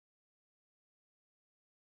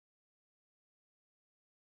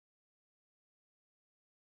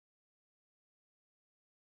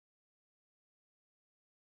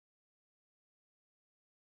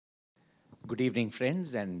Good evening,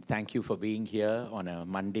 friends, and thank you for being here on a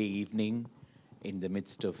Monday evening in the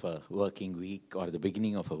midst of a working week or the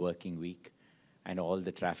beginning of a working week and all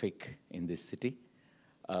the traffic in this city.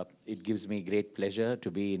 It gives me great pleasure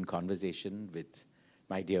to be in conversation with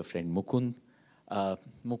my dear friend Mukund.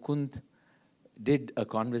 Mukund did a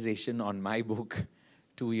conversation on my book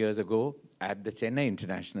 2 years ago at the Chennai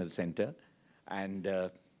International Center, and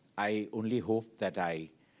I only hope that I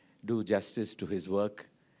do justice to his work.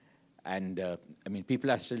 And I mean, people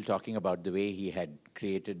are still talking about the way he had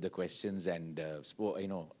created the questions and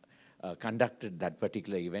conducted that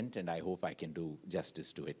particular event, and I hope I can do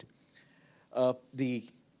justice to it. The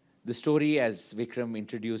story, as Vikram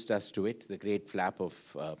introduced us to it, The Great Flap of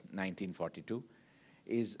 1942,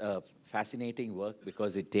 is a fascinating work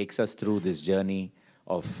because it takes us through this journey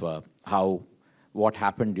of what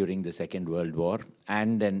happened during the Second World War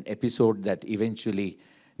and an episode that eventually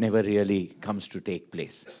never really comes to take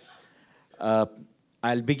place.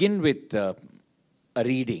 I'll begin with a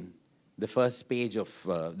reading, the first page of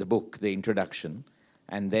the book, the introduction,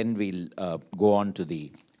 and then we'll go on to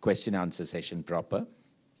the question-answer session proper.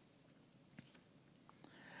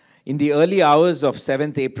 In the early hours of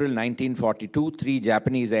 7th April 1942, 3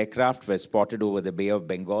 Japanese aircraft were spotted over the Bay of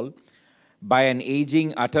Bengal by an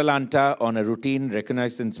aging Atalanta on a routine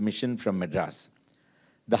reconnaissance mission from Madras.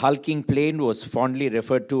 The hulking plane was fondly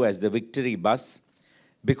referred to as the Victory Bus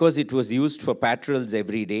because it was used for patrols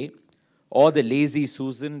every day, or the Lazy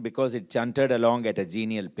Susan because it chuntered along at a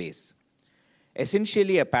genial pace.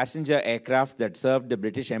 Essentially a passenger aircraft that served the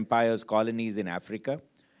British Empire's colonies in Africa,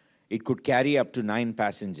 it could carry up to 9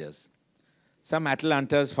 passengers. Some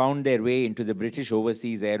Atalantas found their way into the British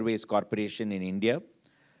Overseas Airways Corporation in India.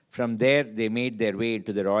 From there, they made their way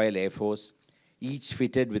into the Royal Air Force, each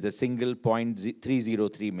fitted with a single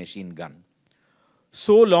 .303 machine gun.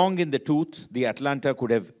 So long in the tooth, the Atalanta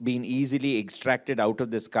could have been easily extracted out of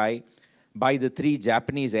the sky by the 3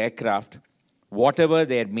 Japanese aircraft, whatever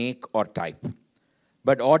their make or type.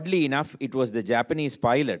 But oddly enough, it was the Japanese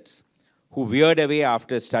pilots who veered away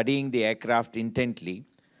after studying the aircraft intently,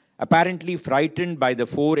 apparently frightened by the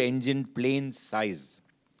 4-engined plane's size.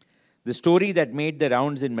 The story that made the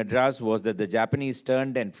rounds in Madras was that the Japanese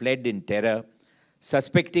turned and fled in terror,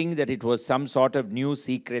 suspecting that it was some sort of new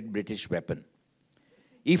secret British weapon.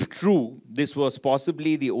 If true, this was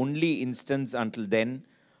possibly the only instance until then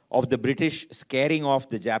of the British scaring off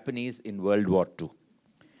the Japanese in World War II.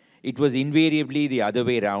 It was invariably the other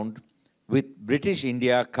way round, with British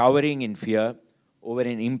India cowering in fear over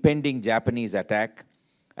an impending Japanese attack,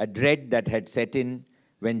 a dread that had set in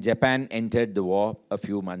when Japan entered the war a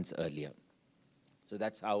few months earlier. So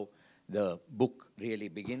that's how the book really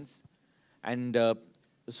begins. And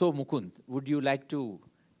so, Mukund, would you like to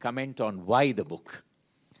comment on why the book?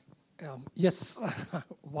 Yes,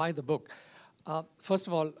 why the book? First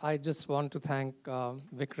of all, I just want to thank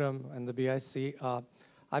Vikram and the BIC.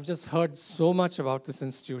 I've just heard so much about this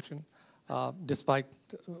institution, despite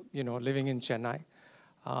living in Chennai,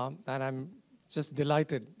 and I'm just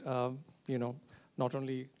delighted, not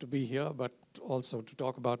only to be here but also to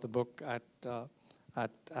talk about the book at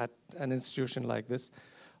an institution like this.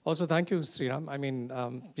 Also, thank you, Sriram. I mean,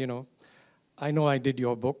 I know I did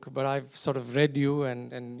your book, but I've sort of read you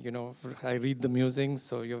and I read the musings,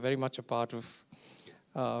 so you're very much a part of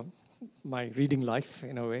my reading life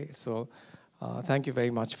in a way. So thank you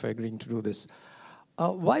very much for agreeing to do this.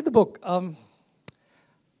 Why the book?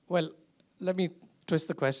 Well, let me twist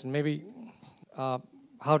the question. Maybe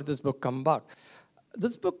how did this book come about?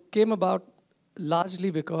 This book came about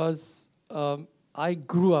largely because I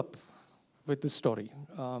grew up with this story.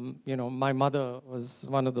 My mother was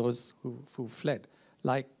one of those who fled,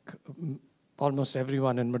 like almost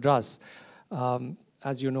everyone in Madras.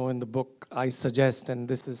 As you know in the book, I suggest, and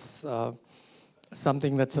this is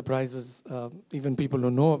something that surprises even people who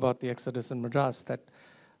know about the exodus in Madras, that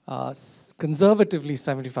conservatively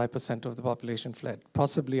 75% of the population fled,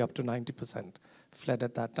 possibly up to 90% fled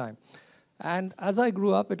at that time. And as I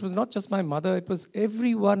grew up, it was not just my mother, it was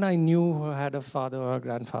everyone I knew who had a father or a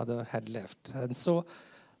grandfather had left. And so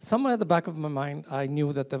somewhere at the back of my mind, I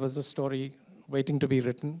knew that there was a story waiting to be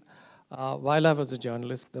written. While I was a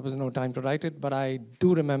journalist, there was no time to write it, but I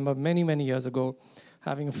do remember many, many years ago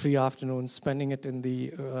having a free afternoon, spending it in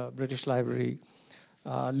the British Library,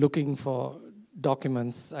 looking for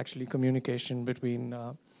documents, actually communication between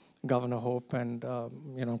Governor Hope and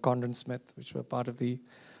Condon Smith, which were part of the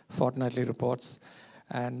fortnightly reports,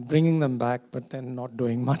 and bringing them back, but then not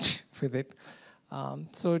doing much with it.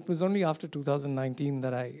 So it was only after 2019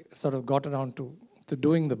 that I sort of got around to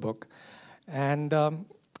doing the book. And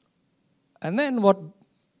then what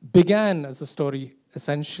began as a story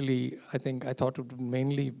essentially, I think I thought it would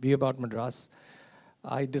mainly be about Madras.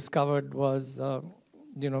 I discovered was,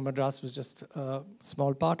 Madras was just a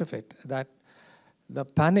small part of it. That the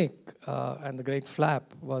panic and the Great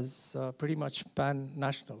Flap was pretty much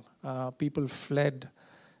pan-national. People fled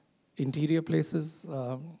interior places.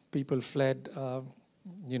 People fled,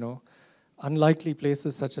 unlikely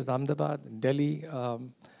places such as Ahmedabad, Delhi.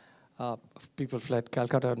 People fled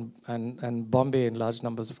Calcutta and Bombay in large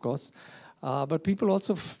numbers, of course. But people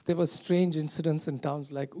also, there were strange incidents in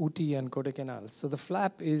towns like Ooty and Kodaikanal. So the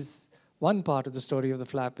flap is, one part of the story of the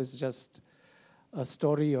flap is just a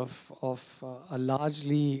story of a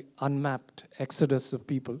largely unmapped exodus of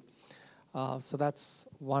people. So that's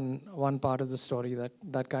one part of the story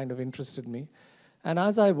that kind of interested me. And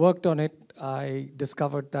as I worked on it, I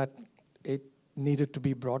discovered that it needed to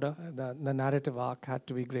be broader. The narrative arc had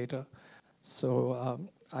to be greater. So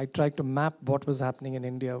I tried to map what was happening in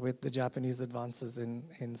India with the Japanese advances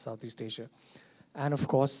in Southeast Asia. And of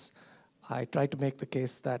course, I tried to make the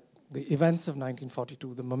case that the events of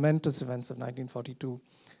 1942, the momentous events of 1942,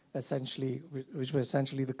 essentially, which were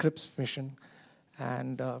essentially the Cripps mission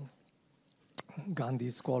and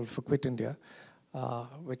Gandhi's call for quit India,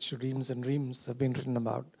 which reams and reams have been written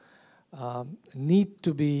about, need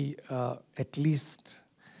to be at least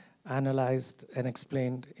analyzed and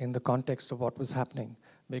explained in the context of what was happening,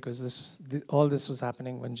 because all this was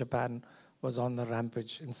happening when Japan was on the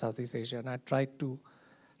rampage in Southeast Asia. And I tried to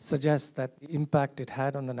suggest that the impact it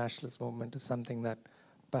had on the nationalist movement is something that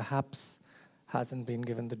perhaps hasn't been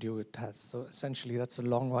given the due it has. So essentially, that's a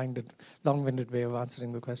long-winded way of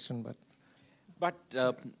answering the question. But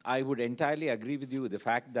I would entirely agree with you. The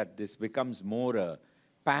fact that this becomes more a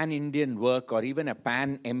pan-Indian work or even a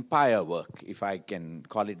pan-empire work, if I can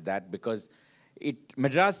call it that, because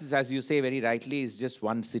Madras, is, as you say very rightly, is just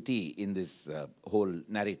one city in this whole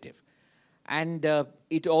narrative. And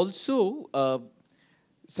it also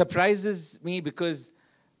surprises me because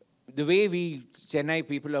the way we Chennai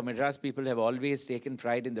people or Madras people have always taken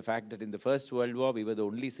pride in the fact that in the First World War, we were the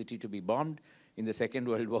only city to be bombed. In the Second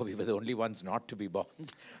World War, we were the only ones not to be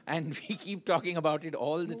bombed. And we keep talking about it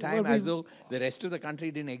all the time as though the rest of the country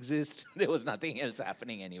didn't exist. There was nothing else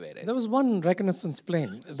happening anywhere else. There was one reconnaissance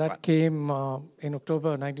plane that came in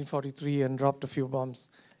October 1943 and dropped a few bombs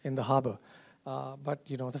in the harbor. But,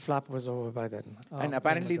 the flap was over by then. And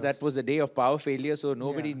apparently that was a day of power failure, so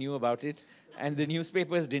nobody knew about it. And the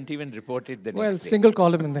newspapers didn't even report it the next day. Well, single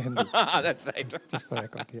column in the Hindu. That's right. Just for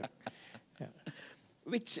record, yeah.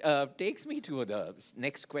 Which takes me to the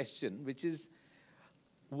next question, which is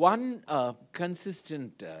one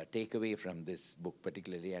consistent takeaway from this book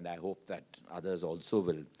particularly, and I hope that others also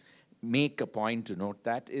will make a point to note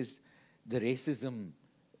that, is the racism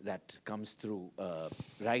that comes through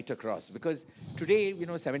right across. Because today,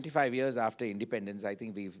 75 years after independence, I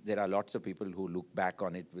think there are lots of people who look back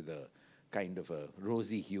on it with a kind of a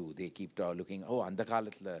rosy hue. They keep looking,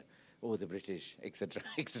 the British, etc.,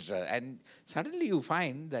 etc. And suddenly you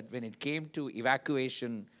find that when it came to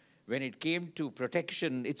evacuation, when it came to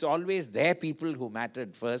protection, it's always their people who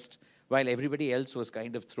mattered first, while everybody else was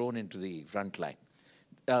kind of thrown into the front line.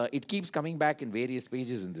 It keeps coming back in various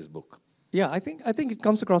pages in this book. Yeah, I think it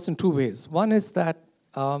comes across in two ways. One is that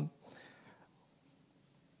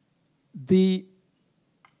the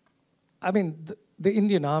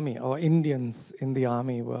Indian army, or Indians in the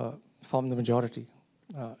army, formed the majority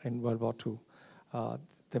in World War II.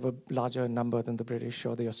 They were larger in number than the British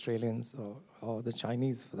or the Australians or the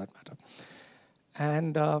Chinese, for that matter.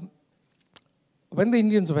 And when the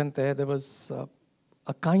Indians went there, there was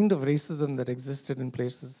a kind of racism that existed in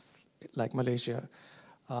places like Malaysia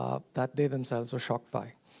that they themselves were shocked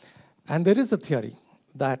by. And there is a theory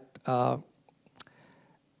that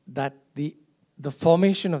that the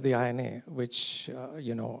formation of the INA, which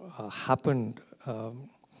happened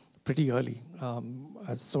pretty early,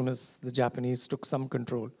 as soon as the Japanese took some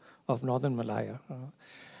control of northern Malaya,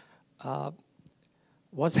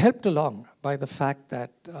 was helped along by the fact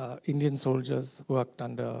that Indian soldiers worked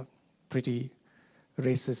under pretty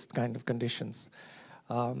racist kind of conditions.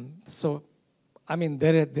 So,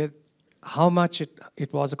 how much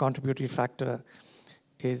it was a contributory factor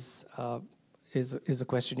is a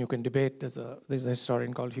question you can debate. There's a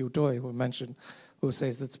historian called Hugh Toy who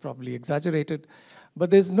says it's probably exaggerated. But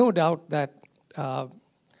there's no doubt that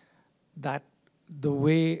that the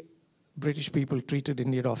way British people treated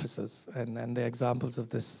Indian officers, and the examples of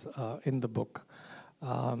this in the book,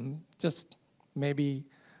 just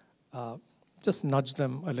nudge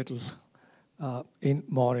them a little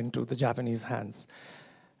more into the Japanese hands.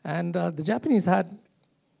 And the Japanese had,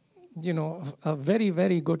 a very,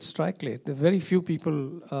 very good strike rate. The very few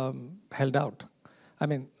people held out. I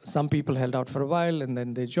mean, some people held out for a while and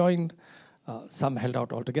then they joined. Some held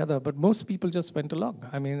out altogether, but most people just went along.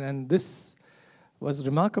 I mean, and this was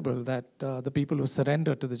remarkable that the people who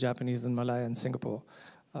surrendered to the Japanese in Malaya and Singapore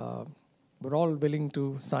were all willing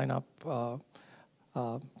to sign up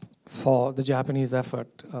for the Japanese effort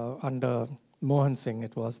under Mohan Singh,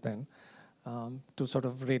 it was then, to sort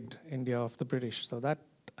of rid India of the British. So that,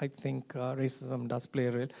 I think, racism does play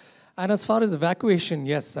a role. And as far as evacuation,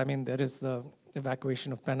 yes, I mean, there is the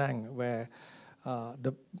evacuation of Penang, where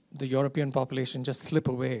the European population just slip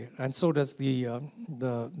away, and so does the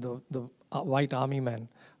white army men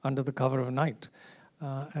under the cover of night,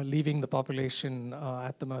 leaving the population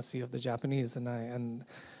at the mercy of the Japanese. And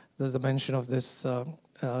there's a mention of this.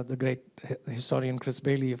 The great historian Chris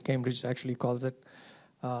Bailey of Cambridge actually calls it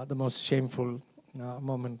the most shameful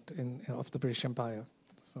moment of the British Empire.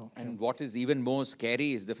 So, and what is even more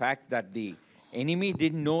scary is the fact that the enemy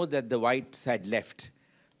didn't know that the whites had left.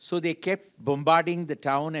 So they kept bombarding the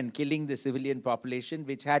town and killing the civilian population,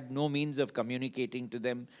 which had no means of communicating to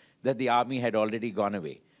them that the army had already gone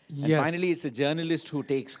away. yes. And finally, it's a journalist who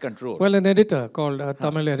takes control. Well, an editor called, a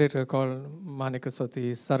Tamil editor called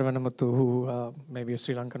Manikasoti Sarvanamuthu, who may be of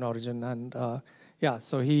Sri Lankan origin. And yeah,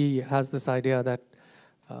 so he has this idea that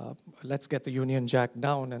let's get the Union Jack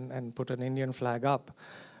down and put an Indian flag up.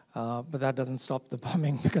 But that doesn't stop the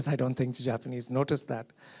bombing, because I don't think the Japanese noticed that.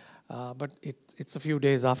 But it's a few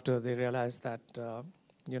days after they realized that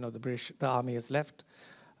you know, the army has left,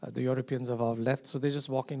 the Europeans have all left, so they just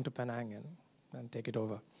walk into Penang and take it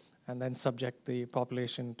over, and then subject the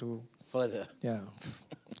population to further, yeah,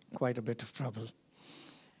 quite a bit of trouble.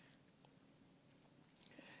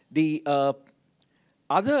 The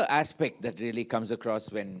other aspect that really comes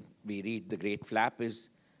across when we read The Great Flap is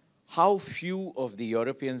how few of the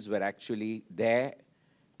Europeans were actually there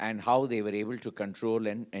and how they were able to control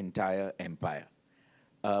an entire empire.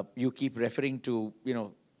 You keep referring to, you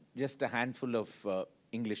know, just a handful of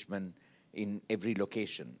Englishmen in every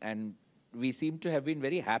location. And we seem to have been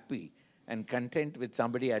very happy and content with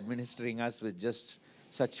somebody administering us with just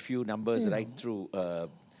such few numbers right through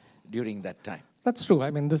during that time. That's true. I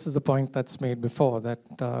mean, this is a point that's made before, that,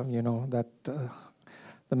 you know, that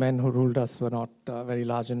the men who ruled us were not very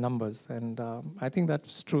large in numbers. And I think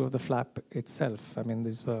that's true of the flap itself. I mean,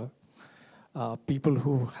 these were people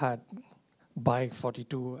who had, by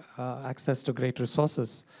 42, access to great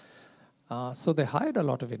resources. So they hired a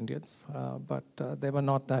lot of Indians, but there were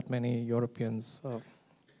not that many Europeans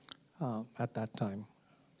at that time.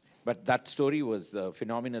 But that story was a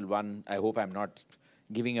phenomenal one. I hope I'm not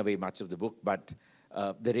giving away much of the book, but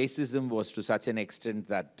the racism was to such an extent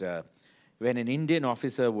that when an Indian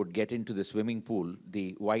officer would get into the swimming pool,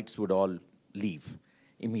 the whites would all leave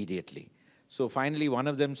immediately. So finally, one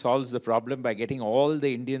of them solves the problem by getting all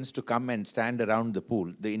the Indians to come and stand around the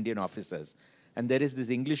pool, the Indian officers. And there is this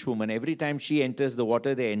English woman. Every time she enters the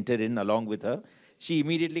water, they enter in along with her. She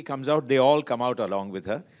immediately comes out. They all come out along with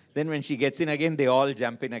her. Then when she gets in again, they all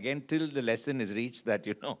jump in again till the lesson is reached that,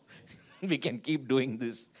 you know, we can keep doing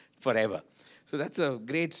this forever. So that's a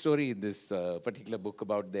great story in this particular book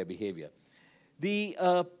about their behavior.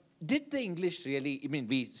 Did the English really, I mean,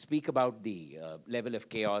 we speak about the level of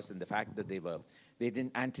chaos and the fact that they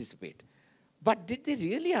didn't anticipate. But did they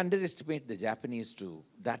really underestimate the Japanese to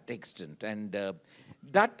that extent? And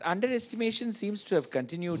that underestimation seems to have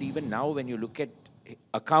continued even now when you look at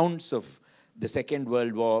accounts of the Second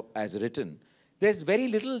World War as written. There's very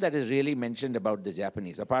little that is really mentioned about the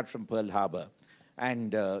Japanese, apart from Pearl Harbor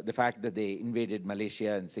and the fact that they invaded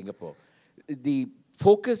Malaysia and Singapore. The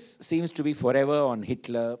focus seems to be forever on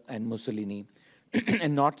Hitler and Mussolini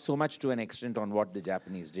and not so much to an extent on what the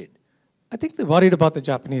Japanese did. I think they're worried about the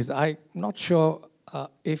Japanese. I'm not sure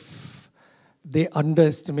if they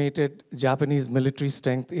underestimated Japanese military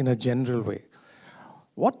strength in a general way.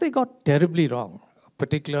 What they got terribly wrong,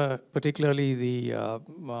 particularly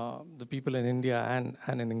the people in India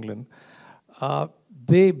and in England,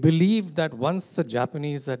 they believed that once the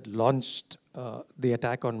Japanese had launched the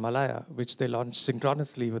attack on Malaya, which they launched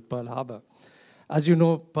synchronously with Pearl Harbor. As you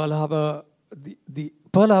know, Pearl Harbor, the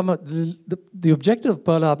objective of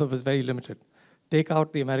Pearl Harbor was very limited. Take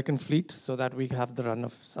out the American fleet so that we have the run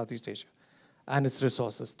of Southeast Asia and its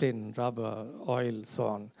resources, tin, rubber, oil, so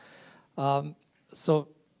on. So,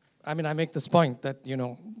 I mean, I make this point that, you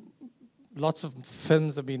know, lots of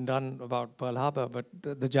films have been done about Pearl Harbor, but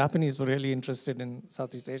the Japanese were really interested in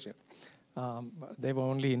Southeast Asia. They were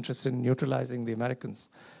only interested in neutralizing the Americans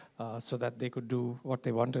so that they could do what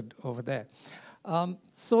they wanted over there.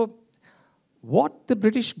 So what the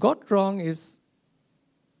British got wrong is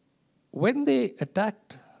when they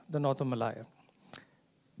attacked the North of Malaya,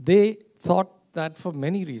 they thought that for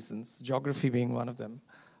many reasons, geography being one of them,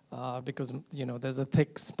 because there's a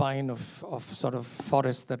thick spine of sort of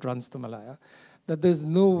forest that runs to Malaya, that there's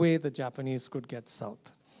no way the Japanese could get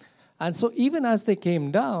south. And so even as they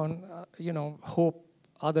came down, Hope,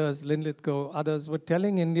 others, Linlithgow, others were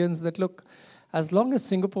telling Indians that, look, as long as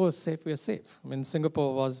Singapore is safe, we're safe. I mean,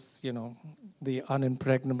 Singapore was, the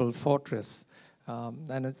unimpregnable fortress.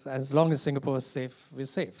 And as long as Singapore is safe, we're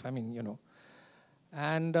safe. I mean,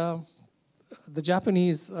 And the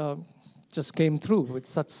Japanese just came through with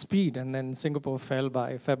such speed, and then Singapore fell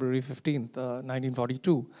by February 15th,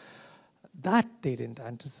 1942. That they didn't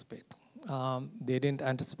anticipate. They didn't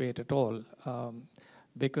anticipate at all,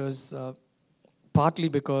 partly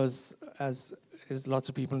because, as lots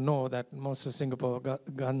of people know, that most of Singapore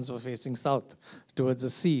guns were facing south towards the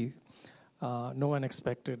sea. No one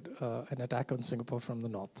expected an attack on Singapore from the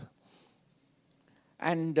north.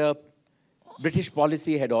 And British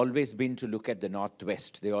policy had always been to look at the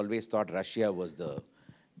northwest. They always thought Russia was the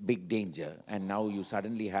big danger, and now you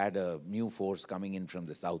suddenly had a new force coming in from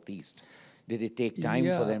the southeast. Did it take time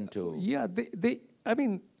for them to... Yeah, I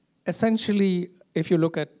mean, essentially, if you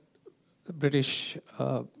look at British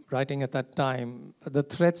writing at that time, the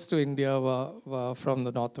threats to India were from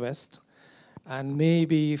the northwest and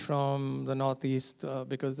maybe from the northeast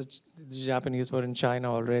because the Japanese were in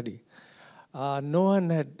China already. No one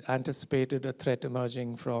had anticipated a threat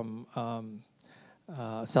emerging from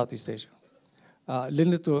Southeast Asia.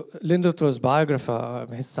 Linlithgow's biographer,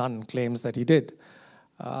 his son, claims that he did.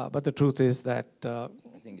 But the truth is that... I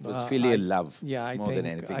think it was filial love more than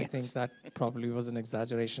anything else. I think that probably was an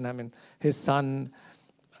exaggeration. I mean, his son,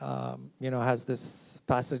 has this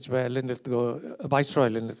passage where Linlithgow, Viceroy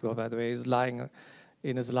Linlithgow, by the way, is lying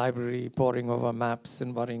in his library, poring over maps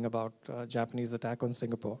and worrying about Japanese attack on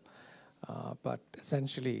Singapore. But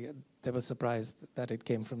essentially, they were surprised that it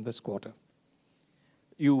came from this quarter.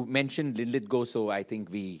 You mentioned Linlithgow, so I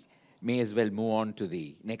think we may as well move on to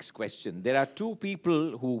the next question. There are two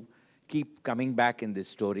people who keep coming back in this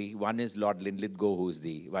story. One is Lord Linlithgow, who is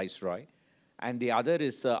the Viceroy, and the other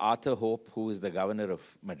is Sir Arthur Hope, who is the Governor of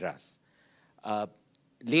Madras.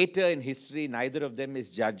 Later in history, neither of them is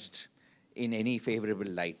judged in any favorable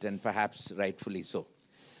light, and perhaps rightfully so.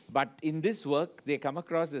 But in this work, they come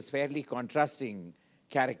across as fairly contrasting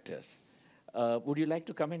characters. Would you like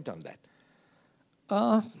to comment on that?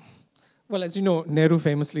 Well, as you know, Nehru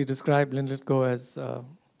famously described Linlithgow as a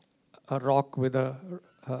rock with a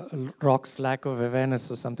rock's lack of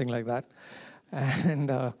awareness or something like that. And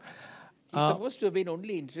he's supposed to have been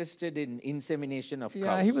only interested in insemination of cows.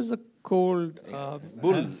 Yeah, he was a cold...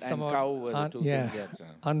 bull and cow were the two things.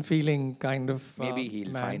 Unfeeling kind of maybe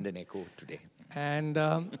he'll man. find an echo today. And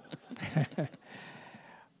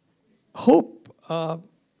Hope,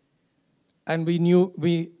 and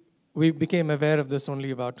we became aware of this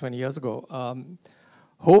only about 20 years ago.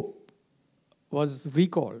 Hope was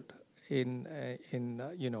recalled in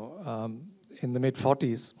the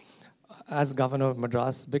mid-40s as governor of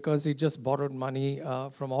Madras because he just borrowed money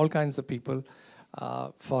from all kinds of people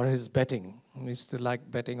for his betting. He used to like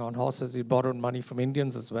betting on horses. He borrowed money from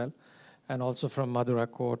Indians as well, and also from Madura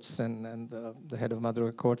courts and the head of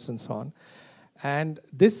Madura courts and so on. And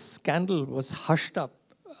this scandal was hushed up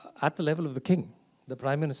at the level of the king, the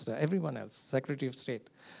prime minister, everyone else, Secretary of State.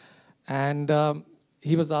 And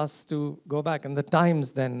he was asked to go back. And the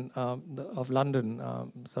Times then of London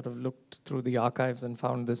sort of looked through the archives and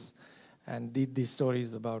found this and did these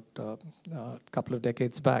stories about a couple of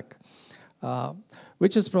decades back,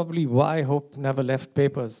 which is probably why Hope never left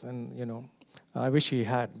papers. And, I wish he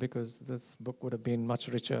had, because this book would have been much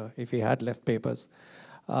richer if he had left papers.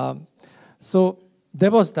 So there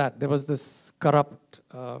was that. There was this corrupt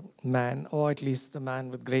man, or at least a man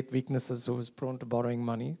with great weaknesses who was prone to borrowing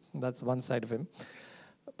money. That's one side of him.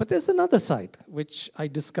 But there's another side, which I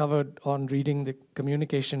discovered on reading the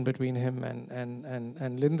communication between him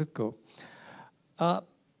and Linlithgow.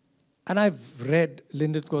 And I've read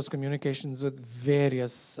Linlithgow's communications with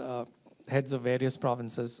various heads of various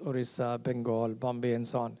provinces, Orissa, Bengal, Bombay, and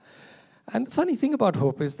so on. And the funny thing about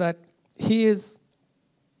Hope is that he is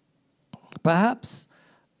perhaps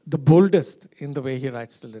the boldest in the way he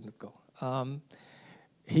writes to Linlithgow.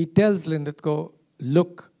 He tells Linlithgow,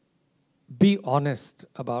 look, be honest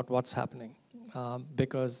about what's happening.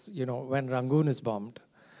 Because, when Rangoon is bombed,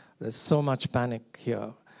 there's so much panic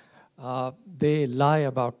here. They lie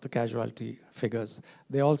about the casualty figures.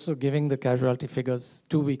 They're also giving the casualty figures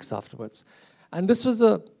 2 weeks afterwards. And this was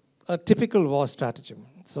a typical war stratagem.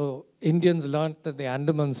 So Indians learned that the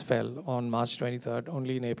Andamans fell on March 23rd,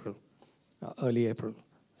 only in April, early April.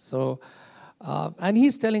 So, and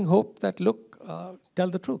he's telling Hope that, look, tell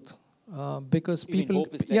the truth. because You mean people...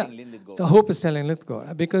 hope is telling Lithgow. Hope is telling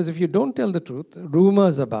Lithgow. Because if you don't tell the truth,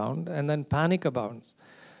 rumors abound and then panic abounds.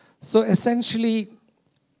 So essentially,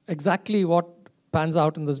 exactly what pans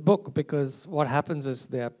out in this book, because what happens is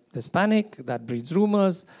there's panic, that breeds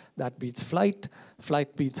rumors, that breeds flight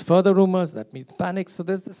breeds further rumors, that breeds panic. So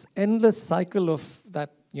there's this endless cycle of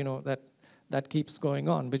that, that keeps going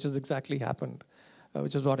on, which is exactly happened,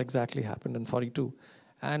 which is what exactly happened in 42.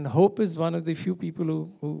 And Hope is one of the few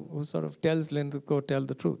people who sort of tells Lithgow tell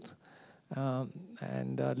the truth.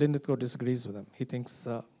 And Lithgow disagrees with him. He thinks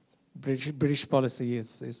British policy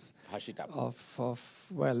is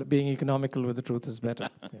well, being economical with the truth is better.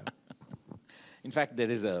 Yeah. In fact, there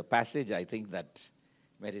is a passage, I think, that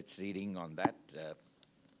merits reading on that.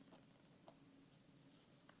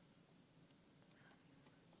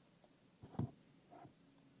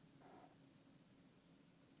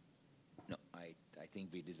 No, I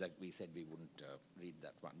think we said we wouldn't read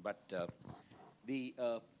that one. But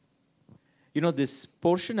this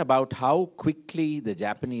portion about how quickly the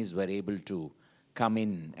Japanese were able to come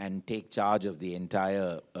in and take charge of the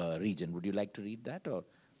entire region. Would you like to read that, or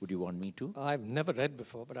would you want me to? I've never read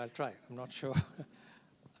before, but I'll try. I'm not sure.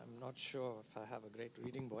 I'm not sure if I have a great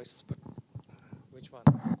reading voice, but which one?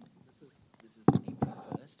 This is April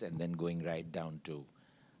 1st, and then going right down to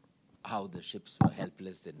how the ships were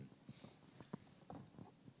helpless in...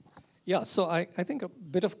 Yeah, so I think a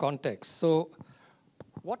bit of context. So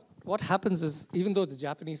what happens is, even though the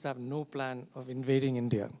Japanese have no plan of invading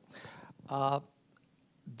India,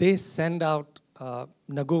 they send out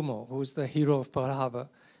Nagumo, who's the hero of Pearl Harbor,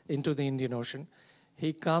 into the Indian Ocean.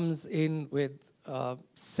 He comes in with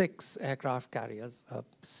 6 aircraft carriers, a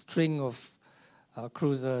string of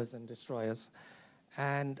cruisers and destroyers,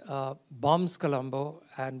 and bombs Colombo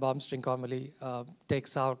and bombs Trincomalee,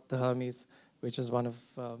 takes out the Hermes, which is one of,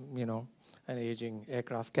 an aging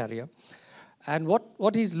aircraft carrier. And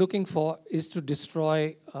what he's looking for is to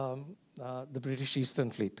destroy the British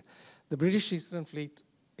Eastern Fleet. The British Eastern Fleet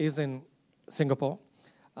is in Singapore.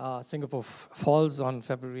 Singapore falls on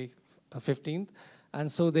February 15th, and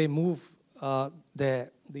so they move the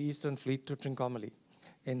Eastern Fleet to Trincomalee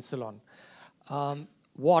in Ceylon.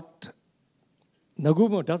 What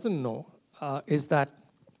Nagumo doesn't know is that,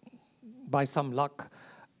 by some luck,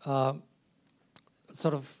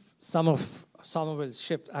 sort of some of Somerville's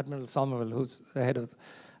ship, Admiral Somerville, who's the head of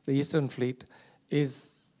the Eastern Fleet,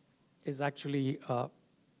 is actually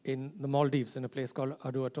in the Maldives, in a place called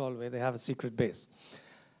Adu Atoll, where they have a secret base.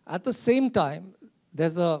 At the same time,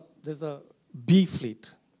 there's a B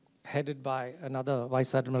fleet headed by another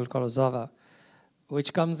Vice Admiral called Ozawa,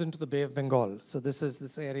 which comes into the Bay of Bengal. So this is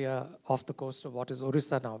this area off the coast of what is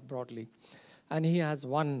Orissa now, broadly. And he has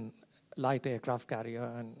 1 light aircraft carrier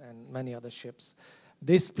and many other ships.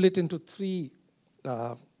 They split into three,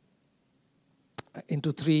 a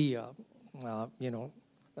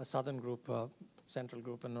southern group, central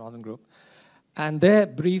group, and a northern group. And their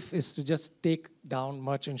brief is to just take down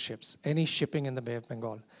merchant ships, any shipping in the Bay of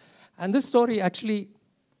Bengal. And this story actually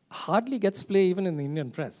hardly gets play even in the Indian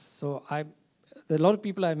press. So there are a lot of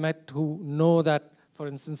people I met who know that, for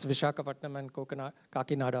instance, Vishakhapatnam and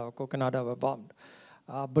Kakinada were bombed,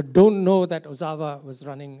 but don't know that Ozawa was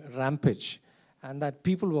running rampage and that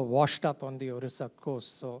people were washed up on the Orissa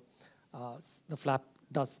coast. So the flap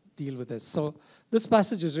does deal with this. So this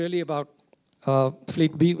passage is really about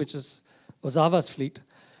Fleet B, which is Ozawa's fleet,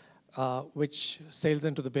 which sails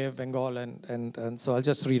into the Bay of Bengal, and so I'll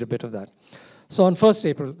just read a bit of that. So on 1st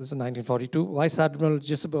April, this is 1942, Vice Admiral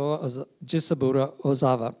Jisabura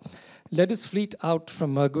Ozawa led his fleet out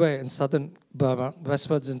from Mergui in southern Burma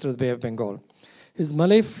westwards into the Bay of Bengal. His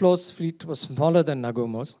Malay Flo's fleet was smaller than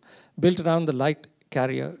Nagumo's, built around the light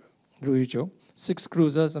carrier Ryujo, 6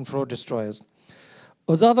 cruisers and 4 destroyers.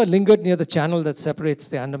 Ozawa lingered near the channel that separates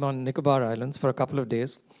the Andaman and Nicobar Islands for a couple of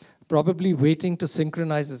days, probably waiting to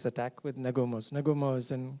synchronize his attack with Nagumo's. Nagumo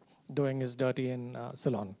is doing his dirty in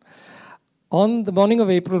Ceylon. On the morning of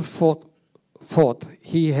April 4th,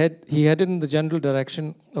 he headed in the general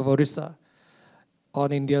direction of Orissa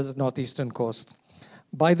on India's northeastern coast.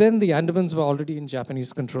 By then, the Andamans were already in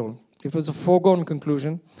Japanese control. It was a foregone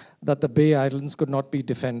conclusion that the Bay Islands could not be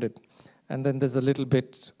defended. And then there's a little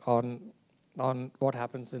bit on what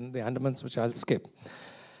happens in the Andamans, which I'll skip.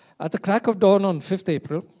 At the crack of dawn on 5th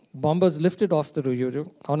April, bombers lifted off the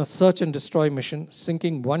Ryujo on a search and destroy mission,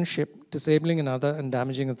 sinking 1 ship, disabling another, and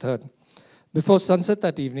damaging a 3rd. Before sunset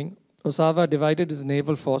that evening, Ozawa divided his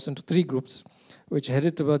naval force into 3 groups, which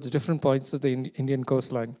headed towards different points of the Indian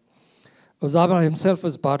coastline. Ozawa himself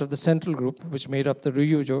was part of the central group, which made up the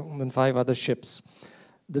Ryujo and 5 other ships.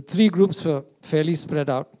 The 3 groups were fairly spread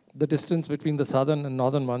out, the distance between the southern and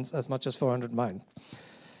northern ones as much as 400 miles.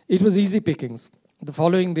 It was easy pickings. The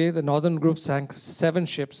following day, the northern group sank 7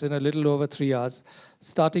 ships in a little over 3 hours,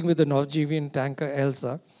 starting with the Norwegian tanker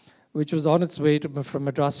Elsa, which was on its way from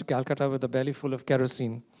Madras to Calcutta with a belly full of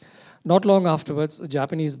kerosene. Not long afterwards, a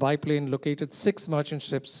Japanese biplane located 6 merchant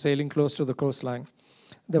ships sailing close to the coastline.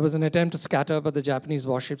 There was an attempt to scatter, but the Japanese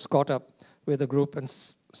warships caught up with the group and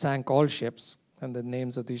sank all ships. And the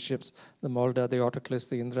names of these ships, the Malda, the Autoclus,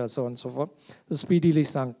 the Indra, so on and so forth, speedily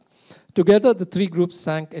sunk. Together, the 3 groups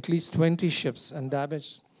sank at least 20 ships and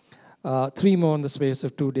damaged 3 more in the space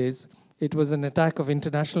of 2 days. It was an attack of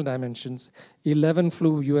international dimensions. 11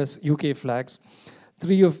 flew UK flags.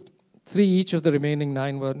 3 each of the remaining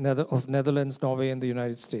 9 were of Netherlands, Norway, and the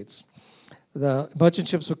United States. The merchant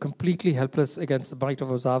ships were completely helpless against the might of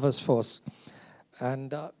Ozawa's force.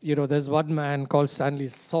 And, there's one man called Stanley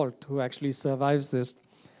Salt who actually survives this.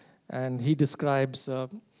 And he describes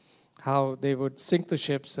how they would sink the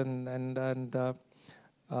ships and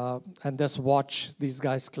just watch these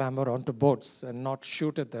guys clamber onto boats and not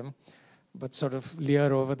shoot at them, but sort of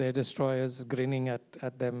leer over their destroyers, grinning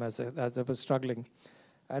at them as they were struggling.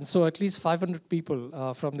 And so at least 500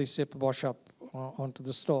 people from the ship wash up onto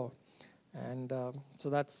the store. And so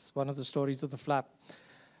that's one of the stories of the flap.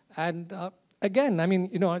 And again,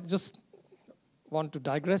 I just want to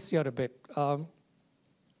digress here a bit.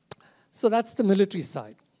 So that's the military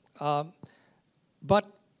side. But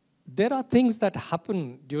there are things that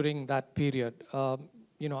happen during that period.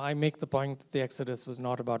 I make the point that the Exodus was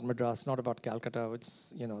not about Madras, not about Calcutta, which,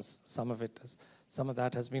 some of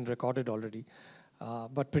that has been recorded already,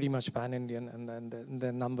 but pretty much pan-Indian, and then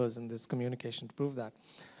the numbers in this communication to prove that.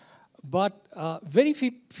 But very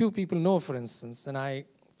few people know, for instance, and I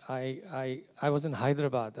was in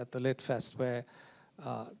Hyderabad at the Lit Fest where,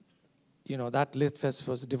 that Lit Fest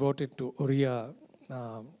was devoted to Oriya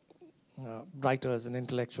writers and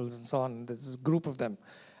intellectuals and so on. There's a group of them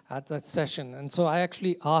at that session. And so I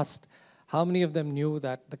actually asked how many of them knew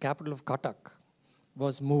that the capital of Cuttack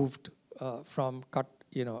was moved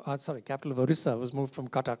capital of Orissa was moved from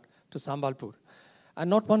Cuttack to Sambalpur. And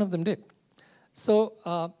not one of them did. So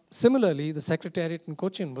similarly, the Secretariat in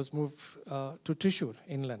Cochin was moved to Thrissur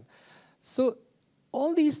inland. So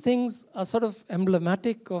all these things are sort of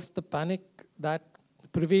emblematic of the panic that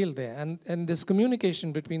prevailed there. And this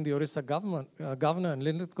communication between the Orissa governor and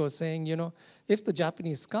Lilithgo saying, if the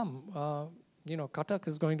Japanese come, Cuttack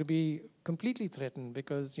is going to be completely threatened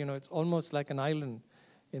because, it's almost like an island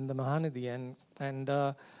in the Mahanadi,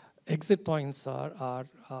 and exit points are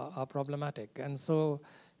problematic. And so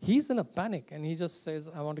he's in a panic, and he just says,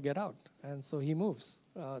 I want to get out. And so he moves.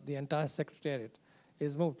 The entire Secretariat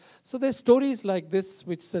is moved. So there's stories like this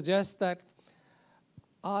which suggest that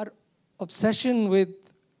our obsession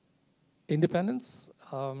with independence,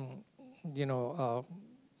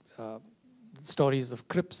 stories of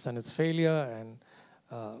Cripps and its failure, and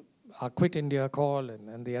our Quit India call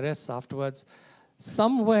and the arrests afterwards,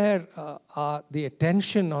 somewhere the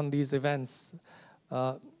attention on these events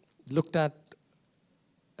looked at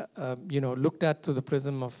through the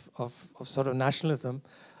prism of sort of nationalism,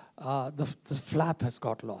 the flap has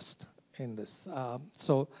got lost in this.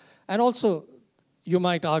 And also, you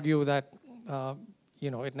might argue that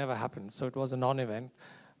it never happened, so it was a non-event.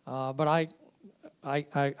 But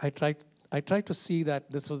I tried to see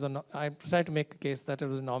that this was I tried to make a case that it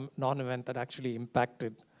was a non-event that actually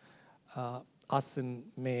impacted us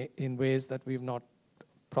in ways that we've not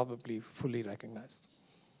probably fully recognized.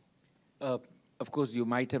 Of course, you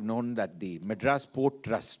might have known that the Madras Port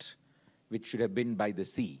Trust, which should have been by the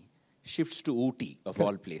sea, shifts to Ooty, of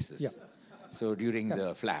all places. Yeah. So during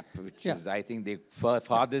the flap, which is, I think, the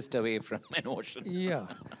farthest away from an ocean. Yeah.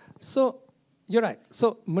 So you're right.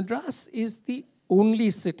 So Madras is the only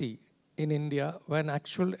city in India when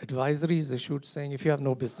actual advisory is issued saying, if you have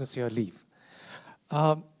no business here, leave.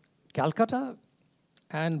 Calcutta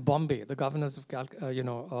and Bombay, the governors of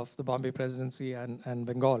of the Bombay presidency and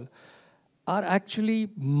Bengal, are actually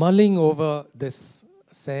mulling over this,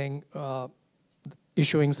 saying,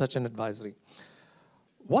 issuing such an advisory.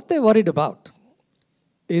 What they're worried about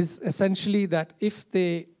is essentially that if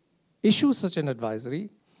they issue such an advisory,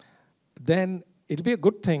 then it'll be a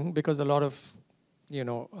good thing because a lot of,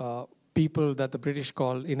 people that the British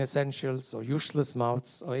call inessentials or useless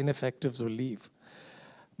mouths or ineffectives will leave.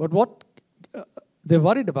 But what they're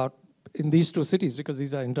worried about in these two cities, because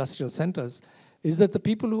these are industrial centers, is that the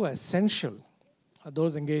people who are essential,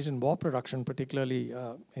 those engaged in war production, particularly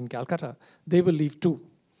in Calcutta, they will leave too.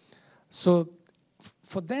 So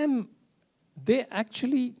for them, they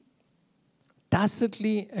actually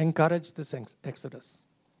tacitly encourage this exodus.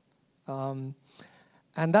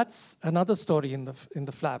 And that's another story in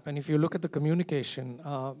the flap. And if you look at the communication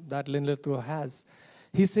that Lin Lithgow has,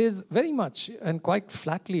 he says very much and quite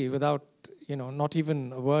flatly, without not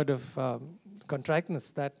even a word of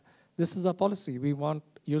contriteness, that this is our policy. We want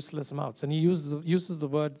useless mouths. And he uses the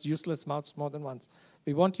word useless mouths more than once.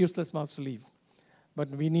 We want useless mouths to leave, but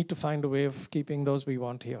we need to find a way of keeping those we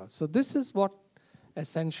want here. So this is what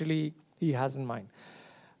essentially he has in mind.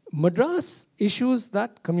 Madras issues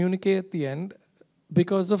that communique at the end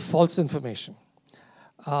because of false information.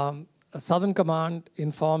 A Southern Command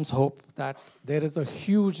informs Hope that there is a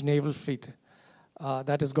huge naval fleet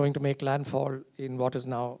that is going to make landfall in what is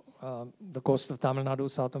now the coast of Tamil Nadu,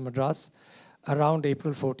 south of Madras, around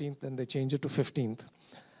April 14th, and they change it to 15th.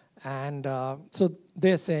 And so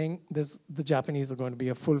they're saying the Japanese are going to be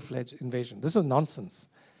a full-fledged invasion. This is nonsense,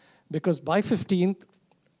 because by 15th,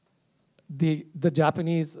 the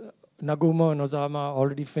Japanese, Nagumo and Ozama,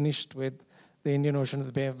 already finished with the Indian Ocean,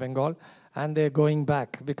 the Bay of Bengal, and they're going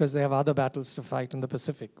back because they have other battles to fight in the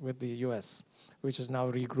Pacific with the US, which is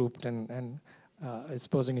now regrouped and is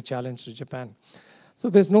posing a challenge to Japan. So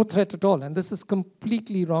there's no threat at all, and this is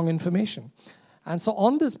completely wrong information. And so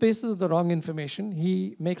on this basis of the wrong information,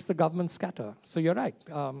 he makes the government scatter. So you're right,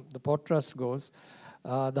 the Port Trust goes,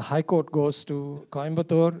 the High Court goes to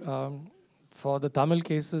Coimbatore. For the Tamil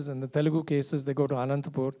cases and the Telugu cases, they go to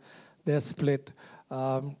Anantapur. They're split.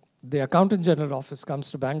 The Accountant General Office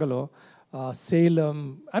comes to Bangalore,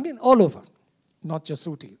 Salem, I mean, all over. Not just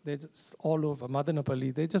Ooty. They're just all over.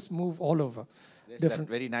 Madanapalli, they just move all over. There's that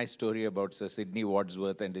very nice story about Sir Sidney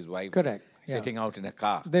Wadsworth and his wife sitting out in a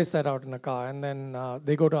car. They set out in a car, and then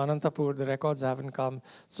they go to Anantapur. The records haven't come,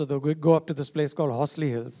 so they go up to this place called Horsley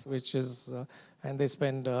Hills, which is, and they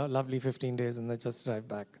spend a lovely 15 days, and they just drive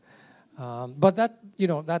back. But that,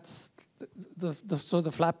 that's so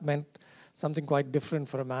the flap meant something quite different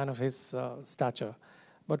for a man of his stature.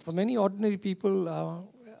 But for many ordinary people,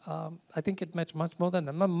 I think it meant much more than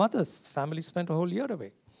that. My mother's family spent a whole year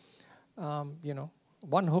away.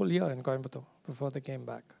 1 whole year in Coimbatore before they came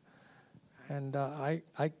back. And I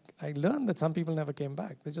learned that some people never came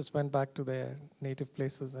back. They just went back to their native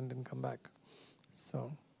places and didn't come back.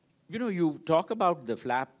 So, you talk about the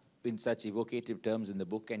flap in such evocative terms in the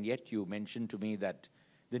book, and yet you mentioned to me that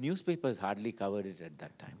the newspapers hardly covered it at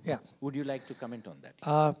that time. Yeah. Would you like to comment on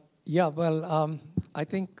that? Yeah, well, I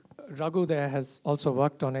think Raghu there has also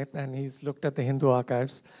worked on it, and he's looked at the Hindu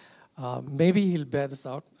archives. Maybe he'll bear this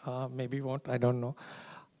out, maybe he won't, I don't know.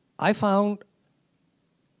 I found,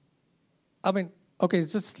 okay,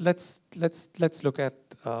 just let's look at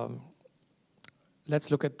the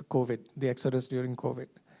COVID, the exodus during COVID,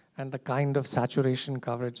 and the kind of saturation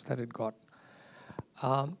coverage that it got.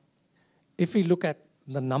 If we look at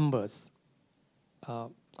the numbers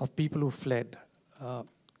of people who fled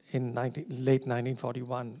in late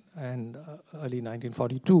 1941 and early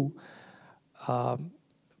 1942,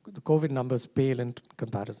 the COVID numbers pale in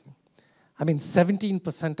comparison.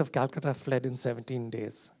 17% of Calcutta fled in 17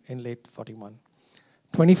 days in late 41.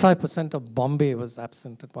 25% of Bombay was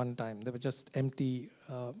absent at one time. They were just empty,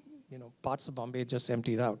 parts of Bombay just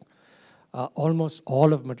emptied out. Almost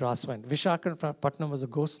all of Madras went. Vishakhapatnam was a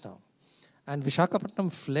ghost town. And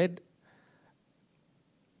Vishakhapatnam fled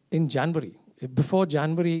in January. Before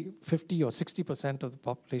January, 50 or 60% of the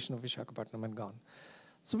population of Vishakhapatnam had gone.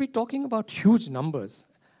 So we're talking about huge numbers.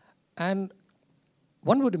 And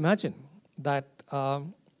one would imagine that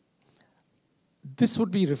this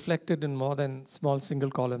would be reflected in more than small single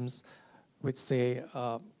columns which say,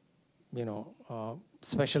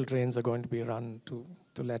 special trains are going to be run to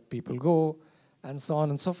let people go, and so on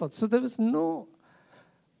and so forth. So there was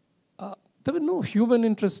there were no human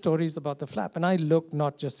interest stories about the flap. And I looked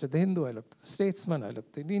not just at the Hindu, I looked at the Statesman, I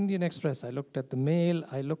looked at the Indian Express, I looked at the Mail,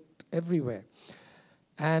 I looked everywhere.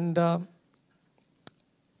 And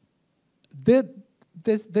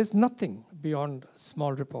there's nothing beyond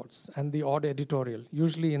small reports and the odd editorial,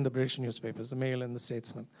 usually in the British newspapers, the Mail and the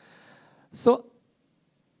Statesman. So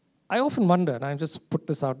I often wonder, and I just put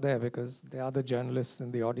this out there because there are other journalists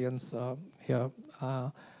in the audience here,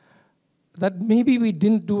 that maybe we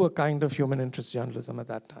didn't do a kind of human interest journalism at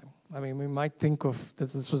that time. We might think of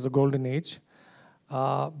this was a golden age,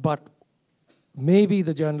 but maybe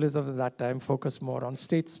the journalism of that time focused more on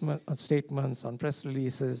statements, on press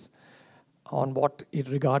releases, on what it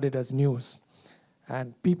regarded as news.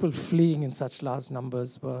 And people fleeing in such large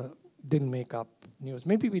numbers didn't make up news.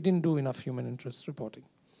 Maybe we didn't do enough human interest reporting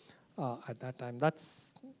at that time.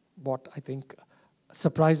 That's what I think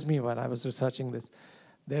surprised me when I was researching this.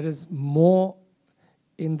 There is more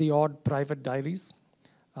in the odd private diaries.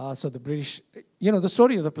 So the British, the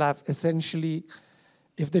story of the flap, essentially,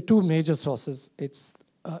 if there are two major sources, it's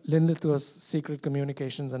Linlithgow's secret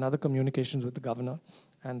communications and other communications with the governor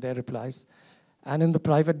and their replies, and in the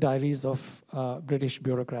private diaries of British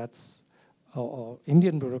bureaucrats or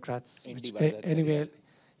Indian bureaucrats, which anyway,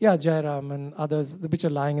 yeah, Jairam and others, which are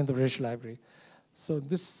lying in the British Library. So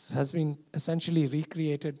this has been essentially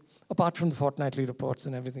recreated, apart from the fortnightly reports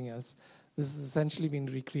and everything else. This has essentially been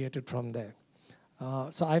recreated from there.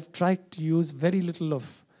 So I've tried to use very little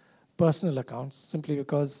of personal accounts, simply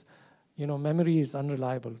because, you know, memory is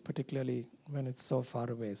unreliable, particularly when it's so far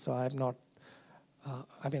away. So I've not,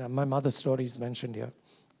 I mean, my mother's story is mentioned here,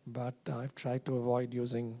 but I've tried to avoid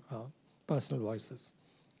using personal voices.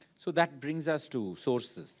 So that brings us to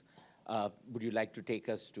sources. Would you like to take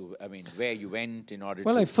us to, I mean, where you went in order to...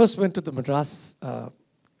 Well, I first went to the Madras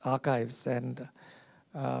archives, and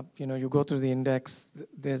you know, you go through the index,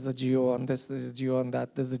 there's a geo on this, there's a geo on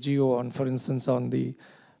that, there's a geo on, for instance, on the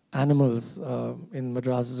animals in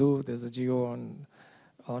Madras Zoo, there's a geo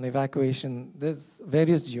on evacuation, there's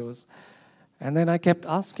various geos. And then I kept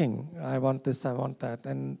asking, I want this, I want that,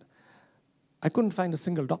 and I couldn't find a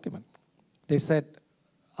single document. They said,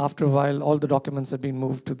 after a while, all the documents had been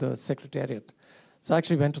moved to the secretariat. So I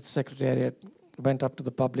actually went to the secretariat, went up to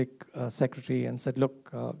the public secretary and said,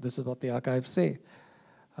 look, this is what the archives say.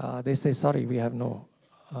 They say, sorry, we have no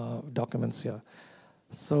documents here.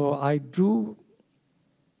 So I drew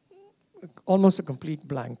almost a complete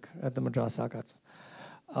blank at the Madras archives.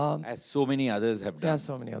 As so many others have done. As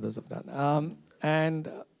so many others have done. And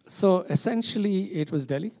so essentially it was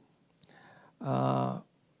Delhi.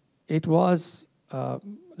 It was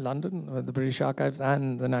London, the British Archives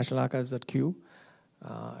and the National Archives at Kew.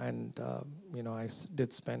 You know, I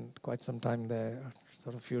did spend quite some time there,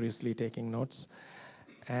 sort of furiously taking notes.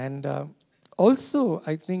 And also,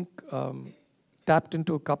 I think, tapped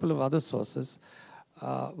into a couple of other sources.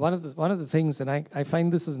 One of the things, and I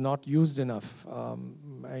find this is not used enough.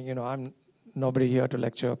 You know, I'm nobody here to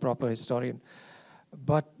lecture a proper historian,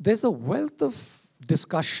 but there's a wealth of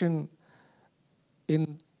discussion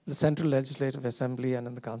in the Central Legislative Assembly and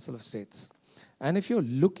in the Council of States. And if you're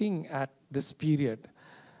looking at this period,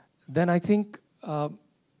 then I think,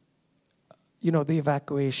 you know, the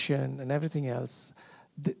evacuation and everything else,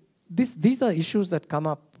 these are issues that come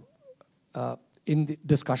up in the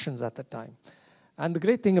discussions at the time. And the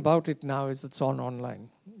great thing about it now is it's all online.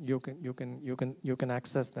 You can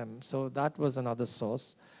access them. So that was another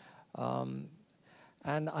source.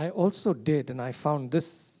 And I also did, and I found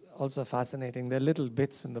this also fascinating. There are little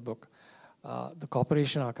bits in the book, the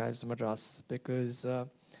Corporation Archives of Madras, because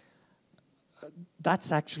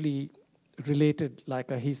that's actually related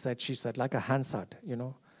like a he said, she said, like a Hansard, you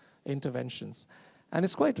know, interventions. And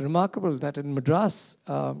it's quite remarkable that in Madras,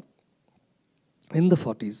 in the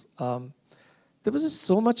 40s, there was just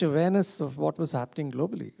so much awareness of what was happening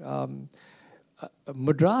globally.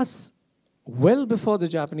 Madras, well before the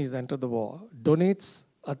Japanese entered the war, donates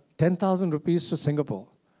 10,000 rupees to Singapore,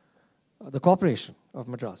 the Corporation of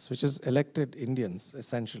Madras, which is elected Indians,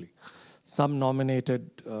 essentially. Some nominated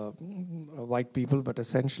white people, but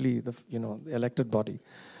essentially the elected body.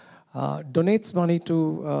 Donates money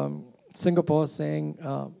to Singapore, saying,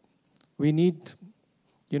 we need,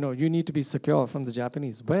 you need to be secure from the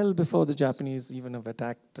Japanese, well before the Japanese even have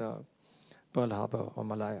attacked Pearl Harbor or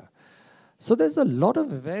Malaya. So there's a lot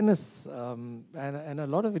of awareness and a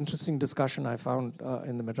lot of interesting discussion I found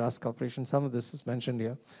in the Madras Corporation. Some of this is mentioned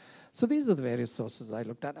here. So these are the various sources I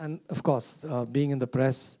looked at. And of course, being in the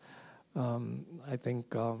press, I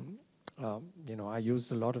think, I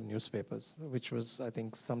used a lot of newspapers, which was, I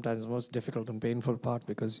think, sometimes the most difficult and painful part,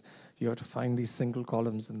 because you have to find these single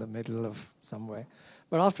columns in the middle of somewhere.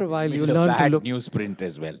 But after a while, you learn to look. Newsprint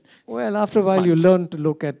as well. Well, after a while, you learn to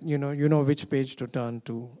look at, you know which page to turn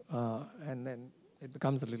to, and then it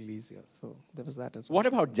becomes a little easier. So there was that as well. What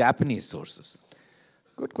about Japanese sources?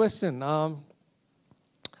 Good question.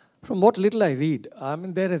 From what little I read, I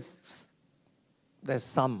mean, there's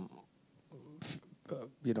some,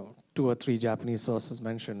 2 or 3 Japanese sources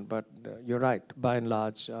mentioned, but you're right. By and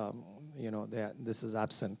large, this is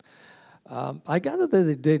absent. I gather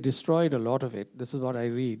that they destroyed a lot of it. This is what I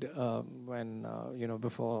read when,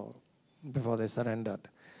 before they surrendered.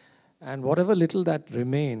 And whatever little that